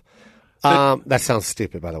 Enough. That sounds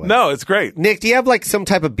stupid, by the way. No, it's great. Nick, do you have like some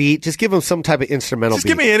type of beat? Just give him some type of instrumental beat. Just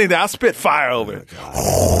give me anything. I'll spit fire over it.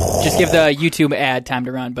 Just give the YouTube ad time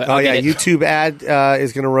to run. But YouTube ad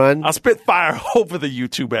is going to run. I'll spit fire over the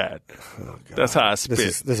YouTube ad. That's how I spit.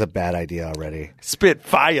 This is a bad idea already. Spit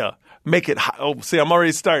fire. Make it high. Oh, see, I'm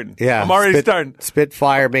already starting. Yeah. I'm already starting. Spit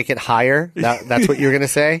fire, make it higher. That's what you're going to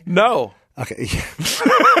say? No. Okay.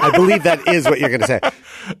 I believe that is what you're going to say.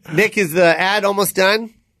 Nick, is the ad almost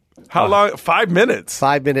done? How long? 5 minutes.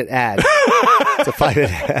 5-minute ad. It's a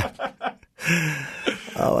 5-minute ad.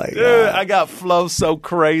 Oh, my God. Dude, I got flow so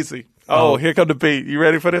crazy. Oh, here come the beat. You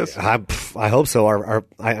ready for this? I hope so.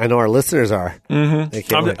 I know our listeners are. Mm-hmm.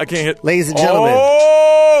 I can't hit. Ladies and gentlemen.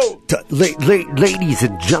 Oh! Ladies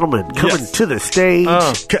and gentlemen, coming to the stage.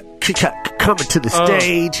 Coming to the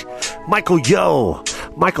stage. Michael Yo.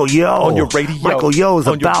 On your radio. Michael Yo is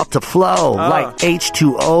about to flow like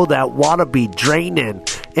H2O that water be draining.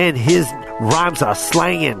 And his rhymes are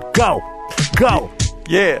slanging. Go.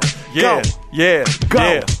 Yeah. Go. Yeah.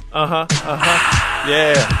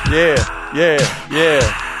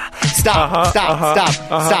 Stop.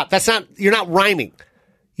 That's not, you're not rhyming.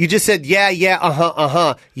 You just said, yeah. You've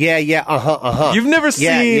never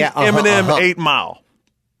seen Eminem 8 Mile,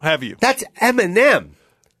 have you? That's Eminem.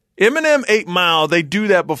 Eminem 8 Mile, they do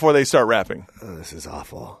that before they start rapping. Oh, this is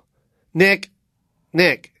awful. Nick.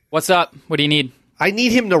 What's up? What do you need? I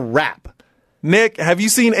need him to rap. Nick, have you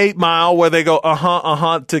seen 8 Mile where they go,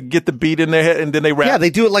 to get the beat in their head and then they rap? Yeah,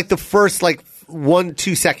 they do it like the first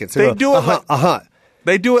 1-2 seconds. They do it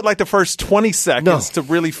They do it like the first 20 seconds to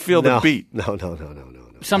really feel the beat. No.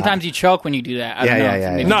 Sometimes you choke when you do that. I don't know.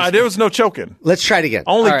 Yeah. No, there was no choking. Let's try it again.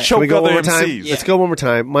 Only right. choke Can we go other one more time? MCs. Let's go one more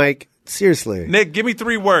time. Mike, seriously. Nick, give me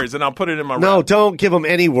 3 words and I'll put it in my rap. No, don't give him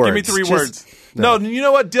any words. Give me 3 words. No, you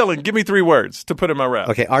know what, Dylan? Give me 3 words to put in my rap.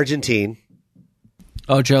 Okay, Argentine.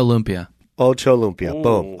 Ocho Lumpia. Ocho Lumpia. Ooh.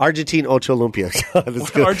 Boom. Argentine Ocho Lumpia. That's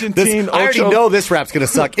good. Argentine I already know this rap's going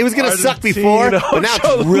to suck. It was going to suck before, but now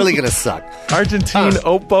it's really going to suck. Argentine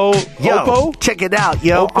Oppo. Check it out,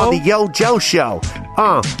 yo. Oppo? On the Yo Joe Show.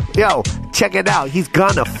 Yo, check it out. He's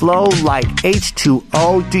going to flow like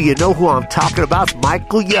H2O. Do you know who I'm talking about? It's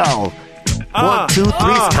Michael Yo. 1, 2, 3,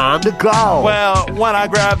 it's time to go. Well, when I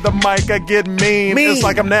grab the mic, I get mean. It's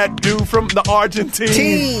like I'm that dude from the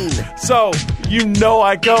Argentine. So, you know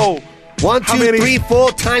I go. 1, 2, 3,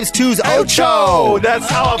 4 times 2's Ocho. That's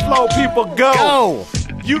how I flow. People go.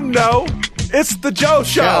 You know, it's the Joe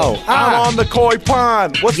Show. I'm on the Koy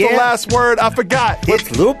Pond. What's the last word? I forgot. It's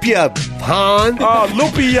Lupia Pond. Oh,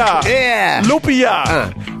 Lupia. Yeah.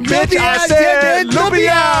 Lupia. Bitch, I said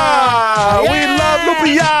Lupia. We love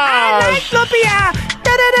Lupia. I like Lupia.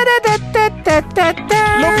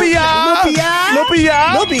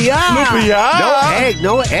 Lupia.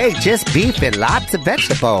 No egg, just beef and lots of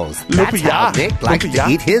vegetables. That's how Nick likes to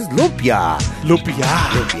eat his lupia.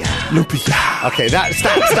 Lupia. Okay,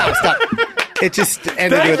 stop. It just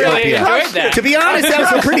ended with lupia. To be honest, that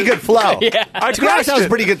was a pretty good flow. Yeah. To be honest, that was a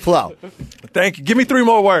pretty good flow. Thank you. Give me 3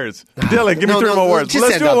 more words. Dylan, give me 3 more words.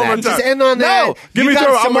 Let's do it one more time. Just end on that. No, give me 3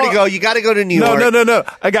 more. Somebody go. You got to go to New York. No.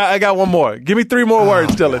 I got one more. Give me 3 more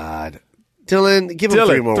words, Dylan. God. Dylan, give him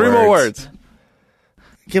 3 more words. 3 more words.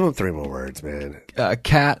 Give him 3 more words, man.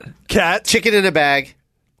 Cat. Chicken in a bag.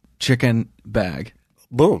 Chicken bag.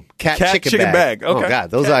 Boom. Cat chicken bag. Okay. Oh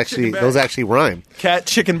God, those actually rhyme. Cat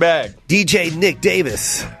chicken bag. DJ Nick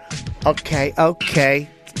Davis. Okay.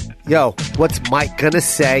 Yo, what's Mike gonna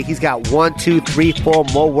say? He's got 1, 2, 3, 4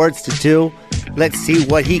 more words to do. Let's see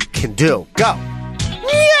what he can do. Go.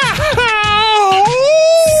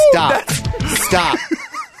 Stop.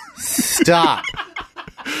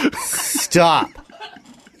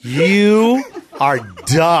 You are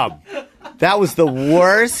dumb. That was the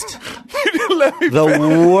worst.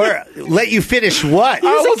 Let you finish what?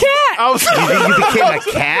 You became a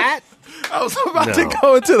cat? I was about to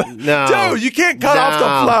go into the... No. Dude, you can't cut off the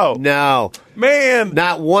flow. No. Man.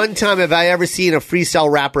 Not one time have I ever seen a freestyle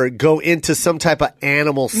rapper go into some type of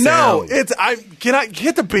animal sound. Can I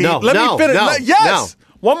hit the beat? No, Let me finish. no, Yes. no.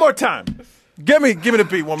 One more time. Give me the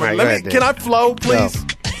beat one more. Right, Can I flow, please?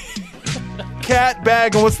 Cat,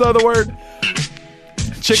 bag, and what's the other word?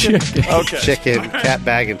 Chicken. Okay. Chicken, cat,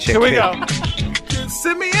 bag, and chicken. Here we go.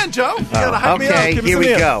 Send me in, Joe. You gotta hype me up. Okay, here we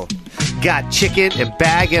go. Got chicken and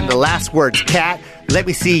bag, and the last word's cat. Let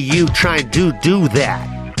me see you try and do that.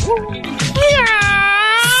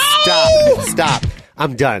 Stop.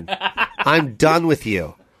 I'm done. I'm done with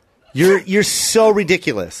you. You're so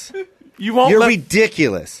ridiculous. You're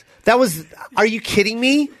ridiculous. That was... Are you kidding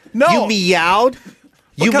me? No. You meowed?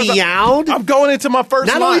 Meowed? I'm going into my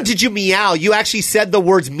first line. Not only did you meow, you actually said the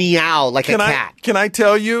words meow like a cat. Can I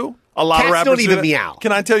tell you a lot of rappers don't even do that? meow.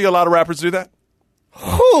 Can I tell you a lot of rappers do that?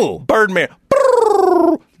 Who? Birdman.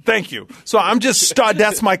 Thank you. So I'm just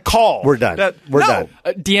that's my call. We're done. We're done.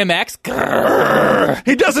 DMX.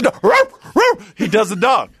 He does a dog. He does a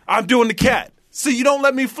dog. I'm doing the cat. See, you don't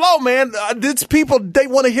let me flow, man. These people, they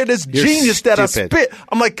want to hear this genius that I spit.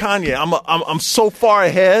 I'm like Kanye. I'm so far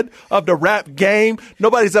ahead of the rap game.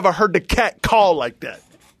 Nobody's ever heard the cat call like that.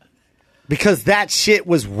 Because that shit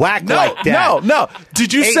was whack like that. No.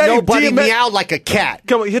 Did you Ain't say nobody DMX? meowed like a cat?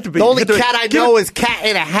 Come on, hit the beat. The only cat I know is Cat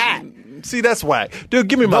in a Hat. See, that's whack. Dude,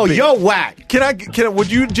 give me my beat. You're whack. Can I,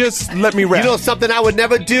 would you just let me rap? You know something I would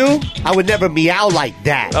never do? I would never meow like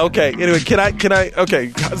that. Okay, anyway, can I,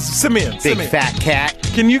 okay, send me in. Big fat cat.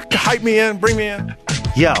 Can you hype me in? Bring me in?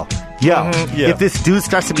 Yo. Yeah. If this dude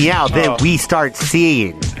starts to meow, then we start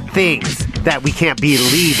seeing things that we can't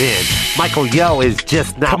believe in. Michael Yo is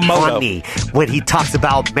just not funny when he talks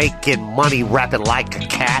about making money rapping like a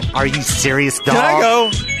cat. Are you serious,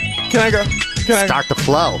 dog? Can I go? Start the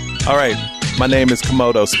flow. All right. My name is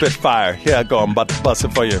Komodo. Spit fire. Here I go. I'm about to bust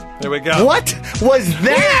it for you. Here we go. What was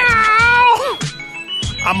that?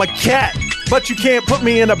 I'm a cat, but you can't put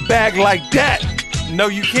me in a bag like that. No,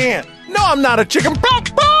 you can't. No, I'm not a chicken.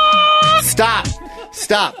 Stop.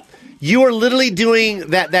 You are literally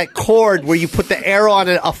doing that chord where you put the arrow on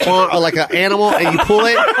a farm or like an animal and you pull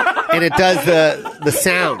it and it does the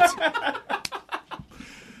sounds.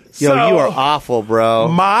 Yo, you are awful, bro.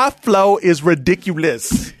 My flow is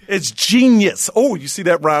ridiculous. It's genius. Oh, you see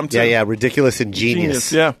that rhyme too? Yeah, ridiculous and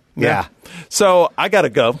genius. Yeah. So I gotta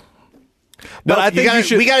go. But I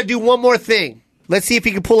think we gotta do one more thing. Let's see if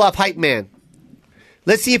you can pull off Hype Man.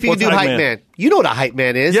 Let's see if you can do Hype Man. You know what a Hype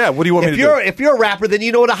Man is. Yeah, what do you want me to do? If you're a rapper, then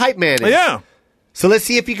you know what a Hype Man is. Yeah. So let's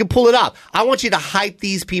see if you can pull it up. I want you to hype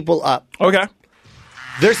these people up. Okay.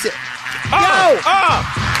 Hey!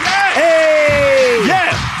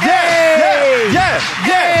 Yeah.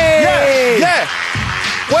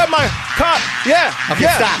 Where my cop? Yeah.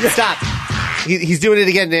 Okay, stop. He's doing it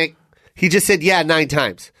again, Nick. He just said 9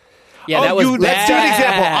 times. Yeah, that was bad. Let's do an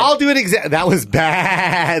example. I'll do an example. That was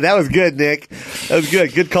bad. That was good, Nick. That was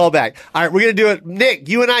good. Good callback. All right, we're going to do it. Nick,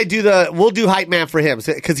 you and I we'll do Hype Man for him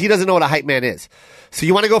because he doesn't know what a Hype Man is. So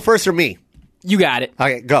you want to go first or me? You got it.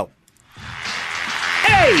 Okay, go.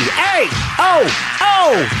 Hey,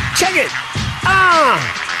 check it.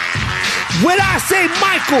 When I say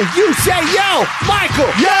Michael, you say yo. Michael,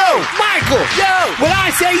 Michael, yo. When I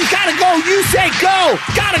say you gotta go, you say go.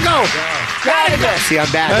 Gotta go. See, I'm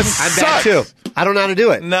bad. I'm bad too. I don't know how to do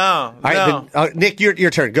it. No. All right, then, Nick, your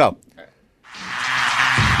turn. Go.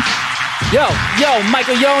 Yo,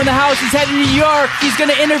 Michael Yo in the house. He's heading to New York. He's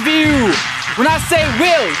gonna interview When I say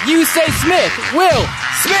Will, you say Smith. Will.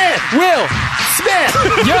 Smith. Will. Smith.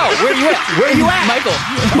 Yo, where you at? Where you at? Michael.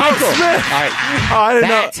 Smith. All right. Oh, I didn't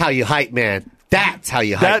know. That's how you hype, man. That's how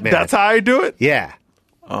you hype, man. That's how I do it? Yeah.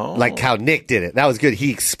 Oh. Like how Nick did it. That was good.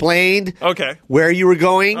 He explained Okay. where you were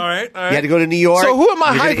going. All right. You had to go to New York. So who am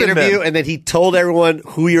I You're gonna hyping interview, then? and then he told everyone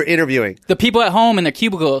who you're interviewing. The people at home in their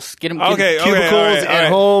cubicles. Get them. Okay. Cubicles all right. at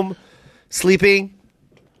home, sleeping.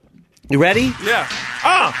 You ready? Yeah.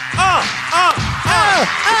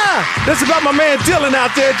 That's about my man Dylan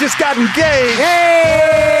out there. Just got engaged.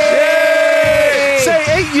 Hey! Say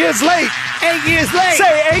 8 years late. 8 years late.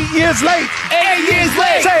 Say 8 years late. 8 years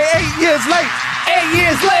late. Say 8 years late. 8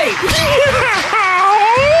 years late.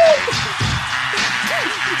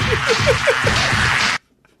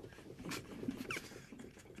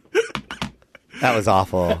 That was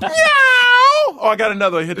awful. Oh, I got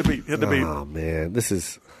another one. Hit the beat. Hit the beat. Oh man, this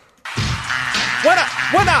is. When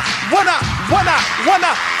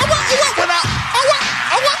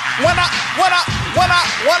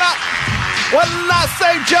I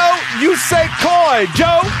say Joe, you say Koy.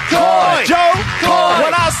 Joe, Koy. Joe, Koy.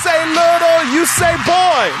 When I say little, you say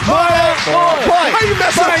boy. Boy. How you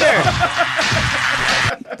messing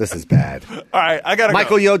up? This is bad. All right, I gotta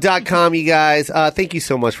MichaelYo.com, you guys. Thank you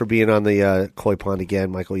so much for being on the Koy Pond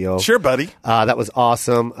again, Michael Yo. Sure, buddy. That was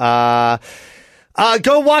awesome.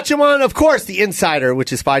 Go watch him on, of course, The Insider,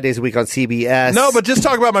 which is 5 days a week on CBS. No, but just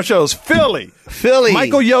talk about my shows. Philly.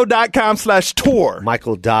 MichaelYo.com/tour.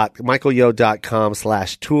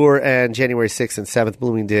 MichaelYo.com/tour. And January 6th and 7th,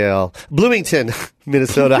 Bloomington,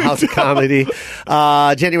 Minnesota, House of Comedy.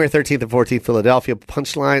 January 13th and 14th, Philadelphia,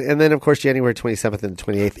 Punchline. And then, of course, January 27th and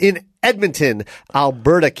 28th in Edmonton,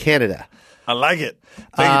 Alberta, Canada. I like it.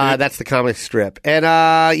 Thank you, dude. That's the comic strip. And,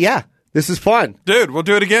 yeah, this is fun. Dude, we'll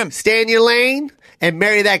do it again. Stay in your lane and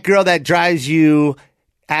marry that girl that drives you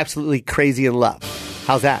absolutely crazy in love.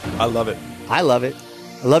 How's that? I love it. I love it.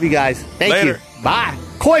 I love you guys. Thank Later. you. Bye.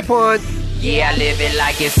 Koy Pond. Yeah, I live it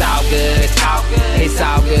like it's all good. It's all good. It's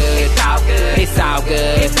all good. It's all good. It's all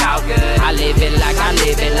good. It's all good. I live it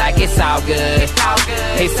like it's all good. It's all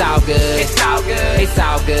good. It's all good. It's all good. It's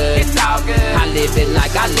all good. It's all good. I live it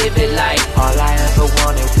like all I ever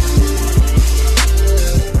wanted